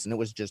Texas, and it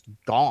was just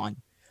gone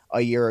a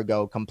year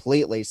ago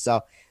completely.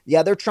 So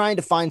yeah, they're trying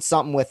to find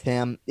something with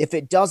him. If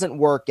it doesn't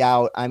work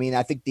out, I mean,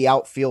 I think the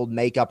outfield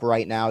makeup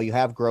right now, you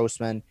have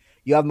Grossman,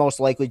 you have most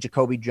likely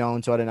Jacoby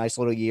Jones, who had a nice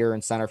little year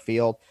in center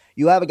field.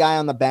 You have a guy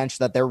on the bench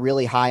that they're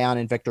really high on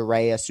in Victor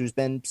Reyes, who's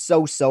been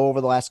so-so over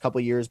the last couple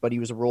of years, but he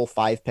was a Rule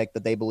 5 pick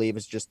that they believe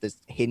is just this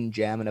hidden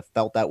gem and have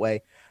felt that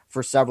way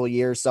for several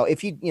years. So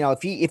if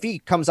he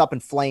comes up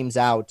and flames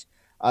out,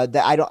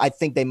 I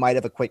think they might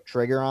have a quick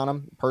trigger on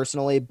him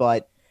personally,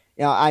 but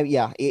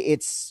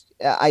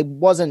I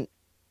wasn't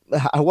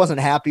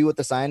happy with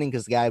the signing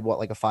because the guy had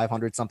like a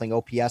 500 something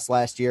OPS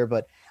last year,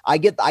 but I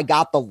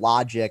got the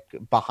logic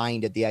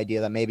behind it. The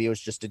idea that maybe it was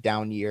just a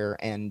down year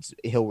and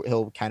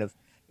he'll kind of,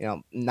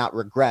 not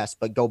regress,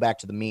 but go back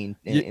to the mean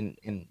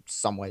in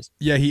some ways.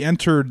 Yeah, he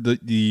entered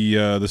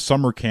the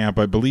summer camp.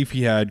 I believe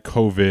he had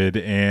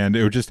COVID, and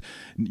it was just,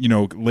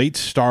 late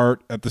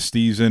start at the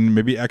season,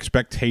 maybe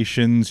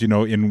expectations,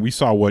 and we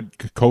saw what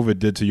COVID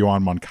did to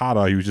Yoan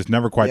Moncada. He was just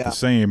never quite the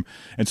same.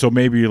 And so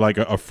maybe like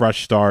a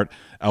fresh start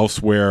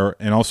elsewhere.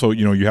 And also,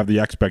 you have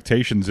the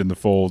expectations in the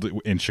fold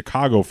in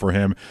Chicago for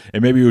him.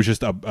 And maybe it was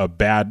just a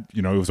bad,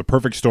 it was a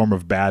perfect storm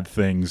of bad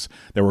things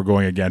that were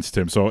going against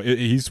him. So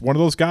he's one of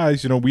those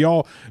guys, we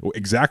all,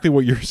 exactly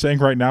what you're saying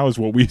right now is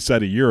what we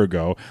said a year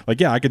ago. Like,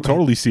 yeah, I could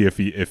totally see if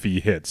he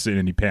hits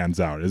and he pans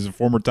out. As a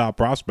former top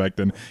prospect,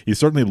 and he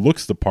certainly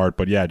looks the part,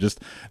 but yeah, just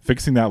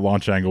fixing that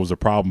launch angle was a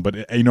problem. But,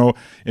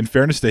 in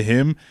fairness to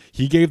him,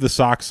 he gave the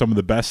Sox some of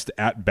the best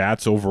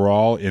at-bats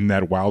overall in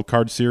that wild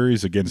card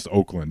series against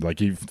Oakland. Like,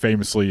 he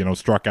famously,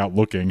 struck out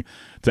looking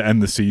to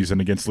end the season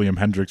against Liam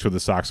Hendricks, who the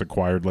Sox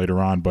acquired later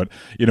on. But,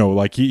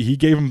 he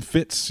gave him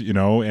fits,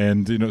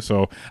 and,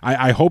 so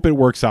I hope it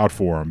works out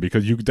for him,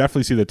 because you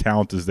definitely see the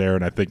talent is there,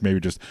 and I think maybe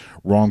just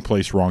wrong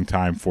place, wrong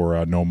time for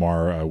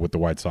Nomar with the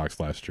White Sox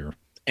last year.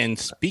 And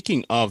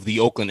speaking of the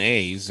Oakland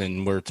A's,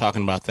 and we're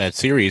talking about that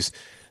series,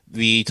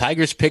 the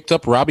Tigers picked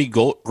up Robbie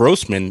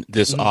Grossman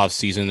this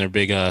offseason, their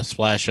big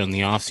splash on the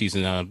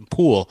offseason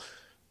pool.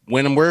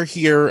 When we're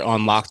here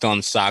on Locked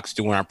On Sox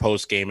doing our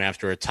post game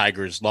after a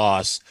Tigers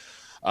loss,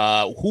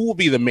 who will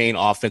be the main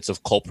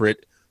offensive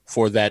culprit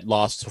for that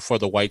loss for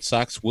the White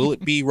Sox? Will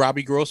it be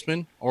Robbie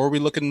Grossman, or are we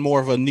looking more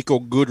of a Nico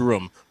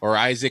Goodrum or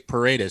Isaac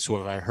Paredes,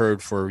 who I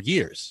heard for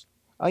years?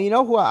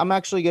 Who I'm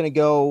actually going to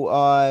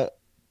go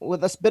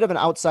with a bit of an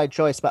outside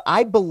choice, but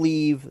I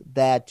believe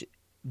that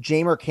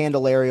Jeimer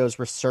Candelario's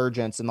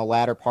resurgence in the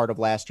latter part of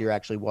last year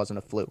actually wasn't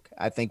a fluke.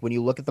 I think when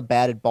you look at the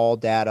batted ball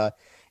data,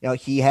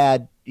 he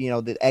had,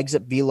 the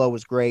exit velo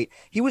was great.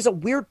 He was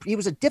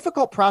a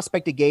difficult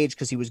prospect to gauge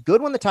because he was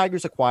good when the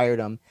Tigers acquired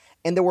him.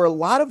 And there was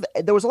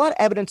a lot of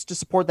evidence to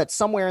support that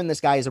somewhere in this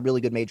guy is a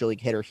really good major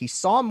league hitter. He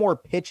saw more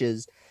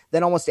pitches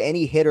than almost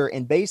any hitter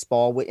in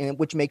baseball,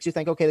 which makes you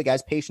think, okay, the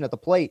guy's patient at the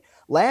plate.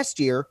 Last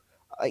year,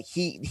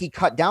 he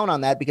cut down on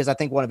that because I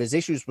think one of his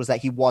issues was that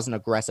he wasn't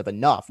aggressive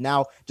enough.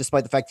 Now,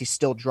 despite the fact he's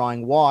still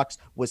drawing walks,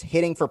 was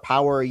hitting for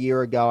power a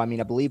year ago. I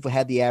mean, I believe we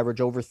had the average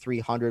over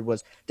 300,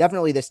 was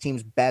definitely this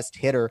team's best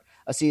hitter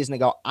a season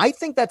ago. I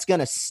think that's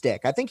going to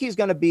stick. I think he's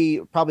going to be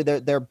probably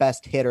their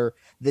best hitter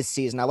this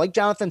season. I like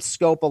Jonathan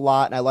Scope a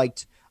lot, and I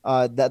liked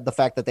the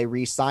fact that they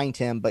re-signed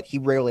him, but he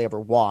rarely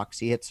ever walks.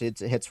 He hits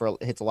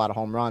a lot of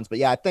home runs. But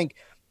yeah, I think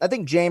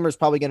Jeimer's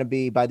probably going to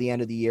be by the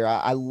end of the year.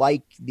 I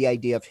like the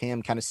idea of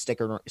him kind of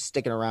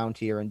sticking around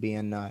here and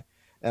being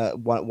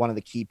one of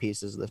the key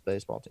pieces of this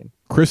baseball team.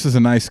 Chris is a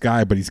nice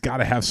guy, but he's got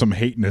to have some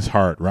hate in his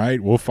heart, right?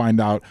 We'll find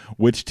out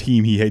which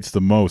team he hates the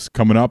most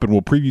coming up, and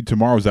we'll preview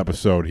tomorrow's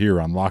episode here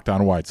on Locked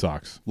On White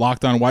Sox.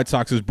 Locked On White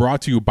Sox is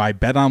brought to you by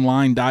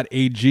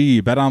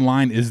BetOnline.ag.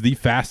 BetOnline is the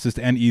fastest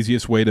and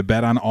easiest way to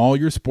bet on all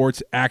your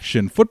sports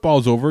action.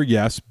 Football's over,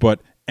 yes,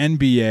 but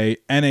NBA,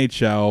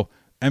 NHL,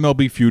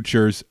 MLB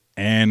futures,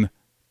 and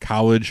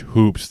college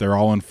hoops, they're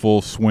all in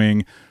full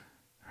swing.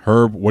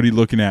 Herb, what are you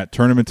looking at?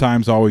 Tournament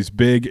time's always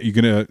big.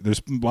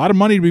 There's a lot of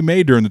money to be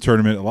made during the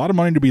tournament, a lot of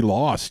money to be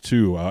lost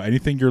too.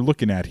 Anything you're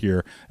looking at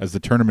here as the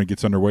tournament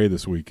gets underway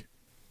this week?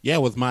 Yeah,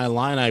 with my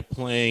Illini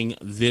playing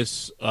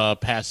this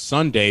past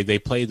Sunday, they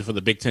played for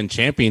the Big Ten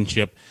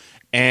Championship,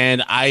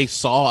 and I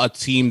saw a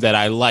team that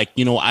I like.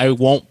 I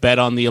won't bet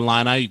on the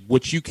Illini,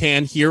 which you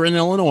can here in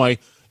Illinois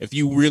if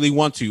you really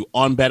want to,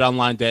 on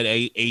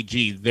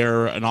betonline.ag.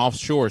 They're an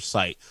offshore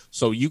site.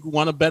 So you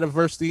want to bet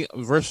versus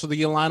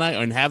the Illini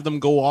and have them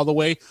go all the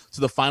way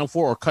to the Final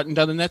Four or cutting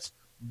down the nets,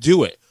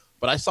 do it.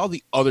 But I saw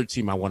the other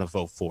team I want to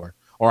vote for,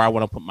 or I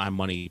want to put my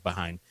money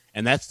behind,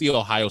 and that's the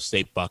Ohio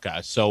State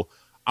Buckeyes. So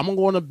I'm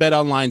going to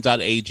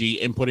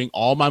betonline.ag and putting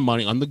all my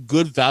money on the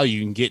good value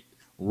you can get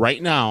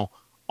right now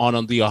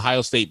on the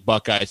Ohio State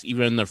Buckeyes,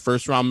 even in their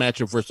first-round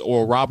matchup versus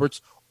Oral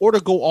Roberts, or to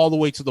go all the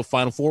way to the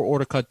Final Four, or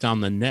to cut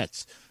down the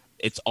nets.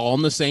 It's all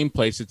in the same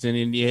place. It's in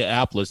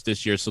Indianapolis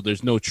this year, so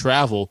there's no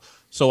travel.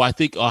 So I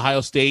think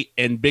Ohio State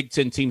and Big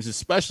Ten teams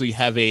especially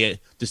have a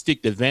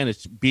distinct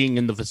advantage being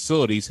in the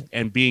facilities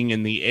and being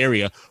in the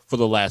area for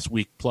the last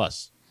week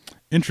plus.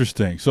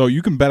 Interesting. So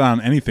you can bet on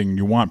anything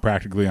you want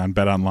practically on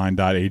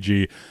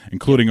betonline.ag,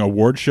 including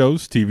award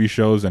shows, TV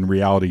shows, and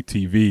reality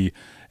TV.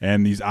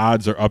 And these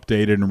odds are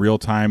updated in real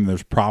time.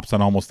 There's props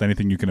on almost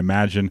anything you can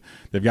imagine.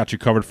 They've got you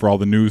covered for all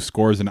the news,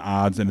 scores, and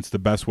odds, and it's the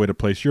best way to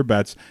place your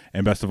bets.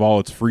 And best of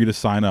all, it's free to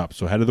sign up.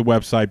 So head to the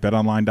website,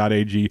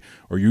 betonline.ag,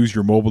 or use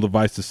your mobile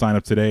device to sign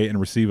up today and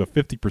receive a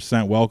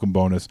 50% welcome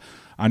bonus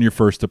on your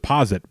first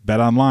deposit.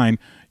 BetOnline,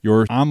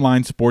 your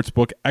online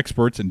sportsbook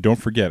experts, and don't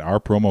forget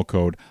our promo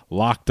code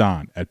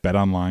LOCKEDON at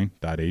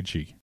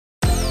betonline.ag.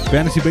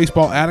 Fantasy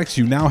baseball addicts,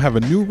 you now have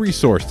a new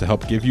resource to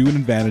help give you an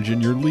advantage in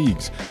your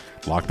leagues.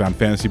 Locked On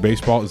Fantasy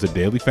Baseball is a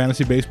daily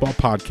fantasy baseball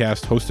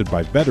podcast hosted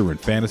by veteran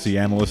fantasy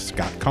analyst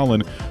Scott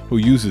Cullen, who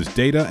uses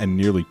data and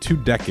nearly 2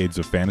 decades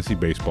of fantasy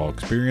baseball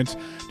experience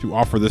to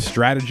offer the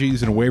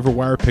strategies and waiver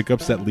wire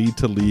pickups that lead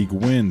to league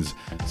wins,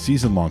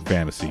 season-long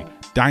fantasy,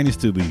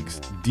 dynasty leagues,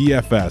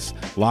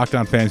 DFS. Locked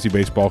On Fantasy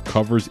Baseball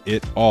covers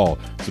it all.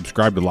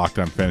 Subscribe to Locked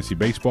On Fantasy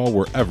Baseball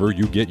wherever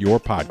you get your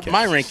podcasts.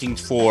 My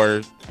rankings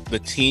for the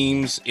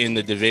teams in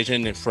the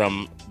division, and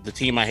from the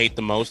team I hate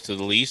the most to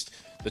the least,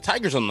 the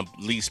Tigers on the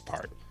least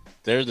part.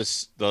 They're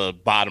the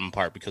bottom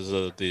part because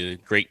of the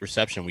great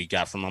reception we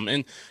got from them.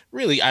 And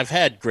really, I've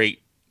had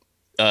great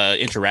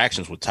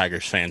interactions with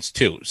Tigers fans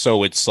too.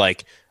 So it's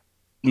like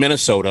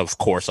Minnesota, of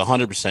course,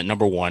 100%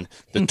 number one.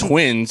 The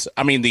Twins,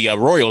 the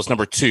Royals,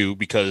 number two,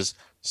 because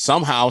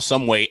somehow,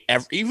 some way,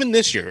 even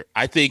this year,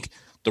 I think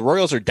the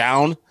Royals are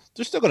down.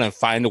 They're still going to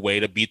find a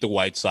way to beat the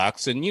White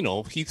Sox. And,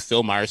 Heath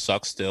Philmeyer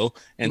sucks still.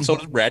 And so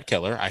does Brad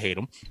Keller. I hate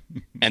him.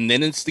 And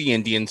then it's the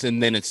Indians,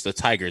 and then it's the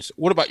Tigers.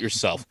 What about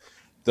yourself?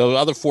 The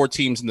other 4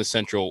 teams in the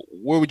Central,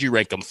 where would you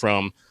rank them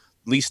from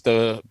least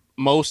to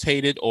most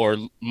hated or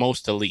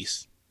most to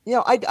least?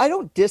 I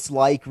don't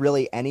dislike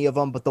really any of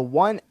them, but the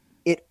one,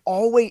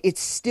 it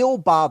still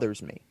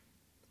bothers me.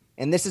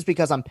 And this is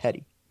because I'm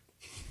petty.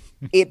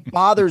 It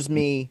bothers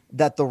me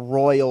that the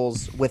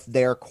Royals with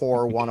their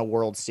core won a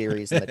World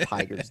Series and the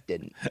Tigers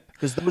didn't,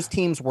 because those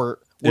teams were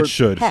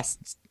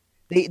pests.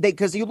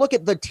 Because you look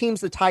at the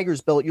teams the Tigers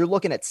built, you're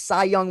looking at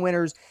Cy Young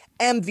winners,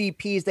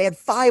 MVPs. They had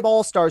 5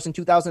 All-Stars in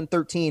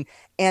 2013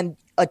 and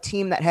a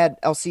team that had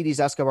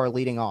Alcides Escobar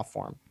leading off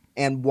for him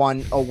and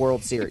won a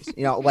World Series,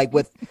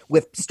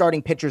 with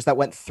starting pitchers that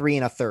went 3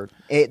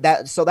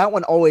 1/3. So that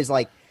one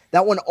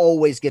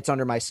always gets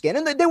under my skin.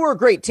 And they were a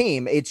great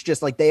team. It's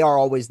just like they are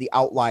always the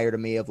outlier to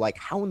me of like,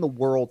 how in the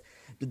world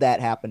did that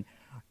happen?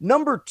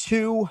 Number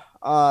 2,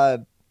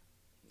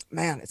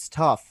 it's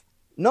tough.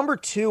 Number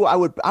 2, I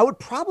would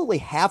probably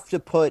have to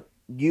put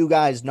you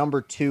guys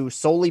number 2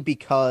 solely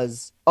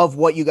because of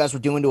what you guys were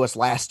doing to us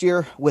last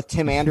year with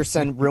Tim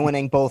Anderson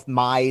ruining both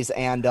Mize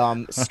and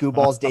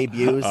Skubal's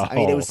debuts.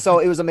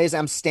 It was amazing.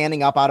 I'm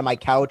standing up out of my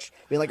couch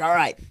being like, all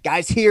right,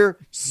 guys, here,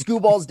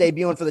 Skubal's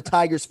debuting for the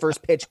Tigers,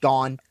 first pitch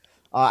gone.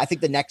 I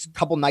think the next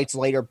couple nights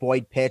later,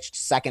 Boyd pitched,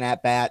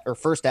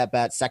 first at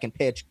bat, second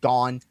pitch,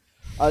 gone.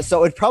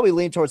 So it'd probably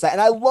lean towards that. And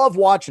I love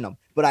watching them,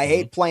 but I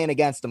hate playing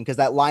against them because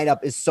that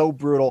lineup is so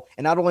brutal.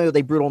 And not only are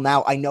they brutal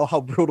now, I know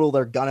how brutal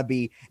they're going to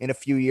be in a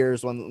few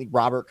years when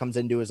Robert comes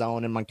into his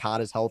own and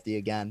Moncada's healthy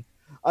again.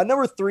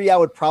 Number 3, I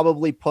would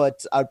probably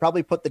put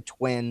the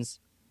Twins.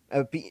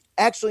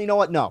 Actually, you know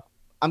what? No,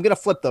 I'm going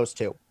to flip those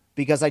 2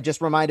 because I just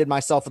reminded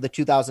myself of the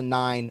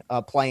 2009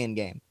 play-in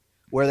game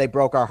where they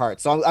broke our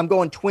hearts. So I'm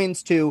going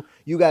Twins 2,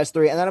 you guys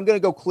 3, and then I'm going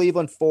to go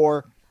Cleveland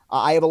 4.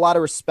 I have a lot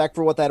of respect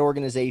for what that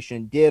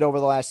organization did over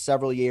the last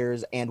several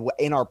years, and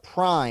in our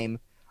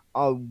prime,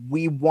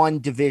 we won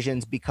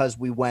divisions because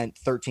we went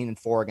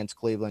 13-4 against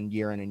Cleveland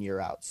year in and year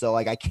out. So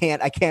like I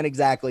can't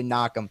exactly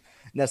knock them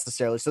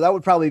necessarily. So that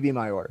would probably be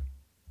my order.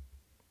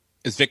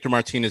 Is Victor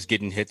Martinez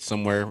getting hit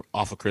somewhere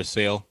off of Chris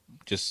Sale?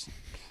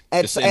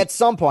 At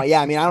some point,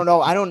 yeah. I don't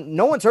know.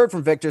 No one's heard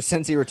from Victor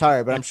since he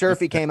retired, but I'm sure if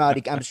he came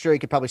out, I'm sure he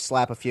could probably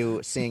slap a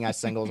few seeing eye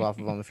singles off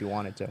of him if he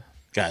wanted to.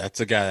 God, that's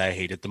the guy that I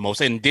hated the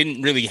most, and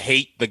didn't really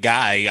hate the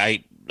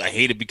guy. I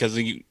hated because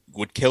he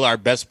would kill our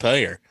best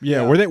player.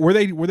 Yeah, were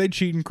they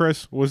cheating,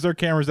 Chris? Was there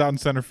cameras out in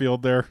center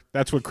field there?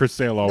 That's what Chris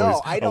Sale always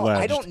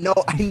alleged. I don't know.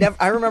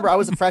 I remember I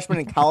was a freshman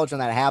in college when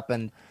that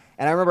happened,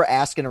 and I remember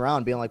asking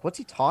around, being like, "What's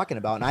he talking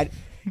about?" And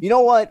you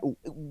know what?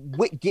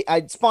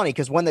 It's funny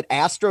because when the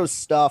Astros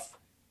stuff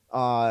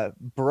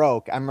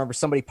broke, I remember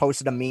somebody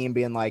posted a meme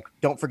being like,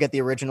 "Don't forget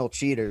the original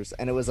cheaters,"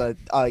 and it was a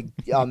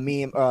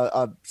meme,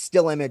 a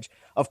still image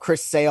of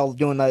Chris Sale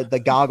doing the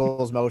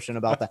goggles motion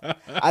about that.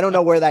 I don't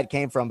know where that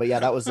came from, but yeah,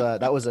 that was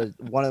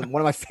one of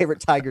my favorite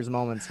Tigers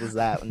moments was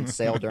that when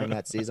Sale during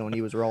that season when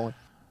he was rolling.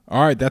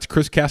 All right, that's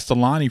Chris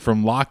Castellani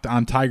from Locked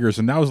on Tigers,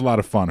 and that was a lot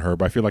of fun,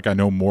 Herb. I feel like I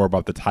know more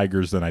about the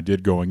Tigers than I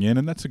did going in,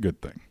 and that's a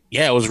good thing.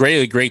 Yeah, it was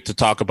really great to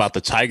talk about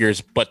the Tigers,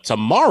 but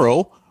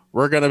tomorrow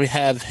we're going to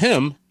have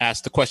him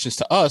ask the questions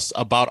to us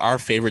about our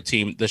favorite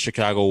team, the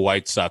Chicago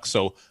White Sox.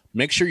 So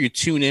make sure you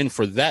tune in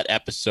for that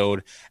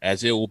episode,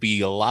 as it will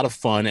be a lot of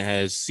fun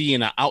as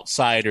seeing an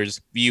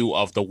outsider's view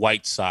of the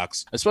White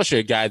Sox, especially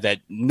a guy that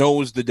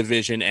knows the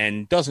division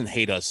and doesn't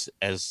hate us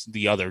as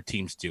the other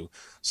teams do.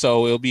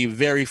 So it'll be a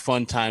very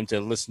fun time to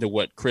listen to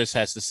what Chris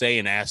has to say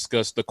and ask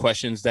us the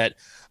questions that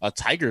a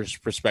Tigers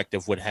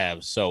perspective would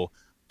have. So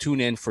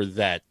tune in for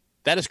that.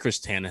 That is Chris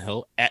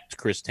Tannehill at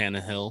Chris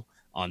Tannehill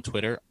on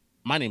Twitter.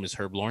 My name is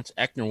Herb Lawrence,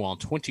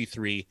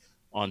 Ecknerwall23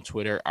 on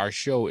Twitter. Our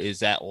show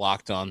is at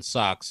Locked On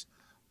Sox,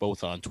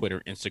 both on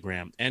Twitter,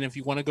 Instagram. And if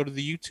you want to go to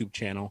the YouTube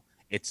channel,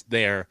 it's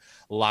there,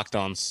 Locked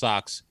On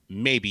Sox.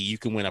 Maybe you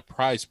can win a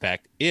prize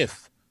pack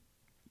if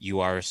you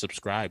are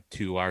subscribed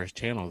to our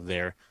channel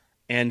there.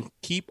 And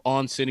keep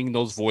on sending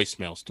those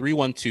voicemails,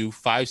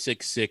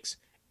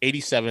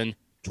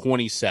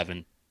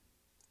 312-566-8727.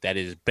 That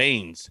is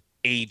Baines,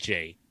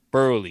 AJ,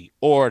 Burley,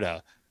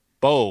 Orta,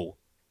 Bo,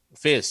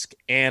 Fisk,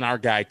 and our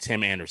guy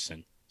Tim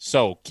Anderson.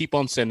 So keep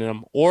on sending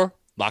them, or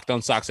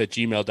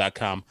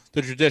lockedonsocks@gmail.com,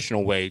 the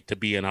traditional way to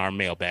be in our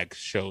mailbag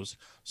shows.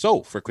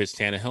 So for Chris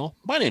Tannehill,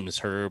 my name is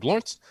Herb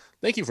Lawrence.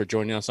 Thank you for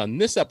joining us on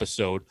this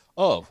episode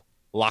of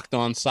Locked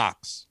On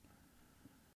Sox.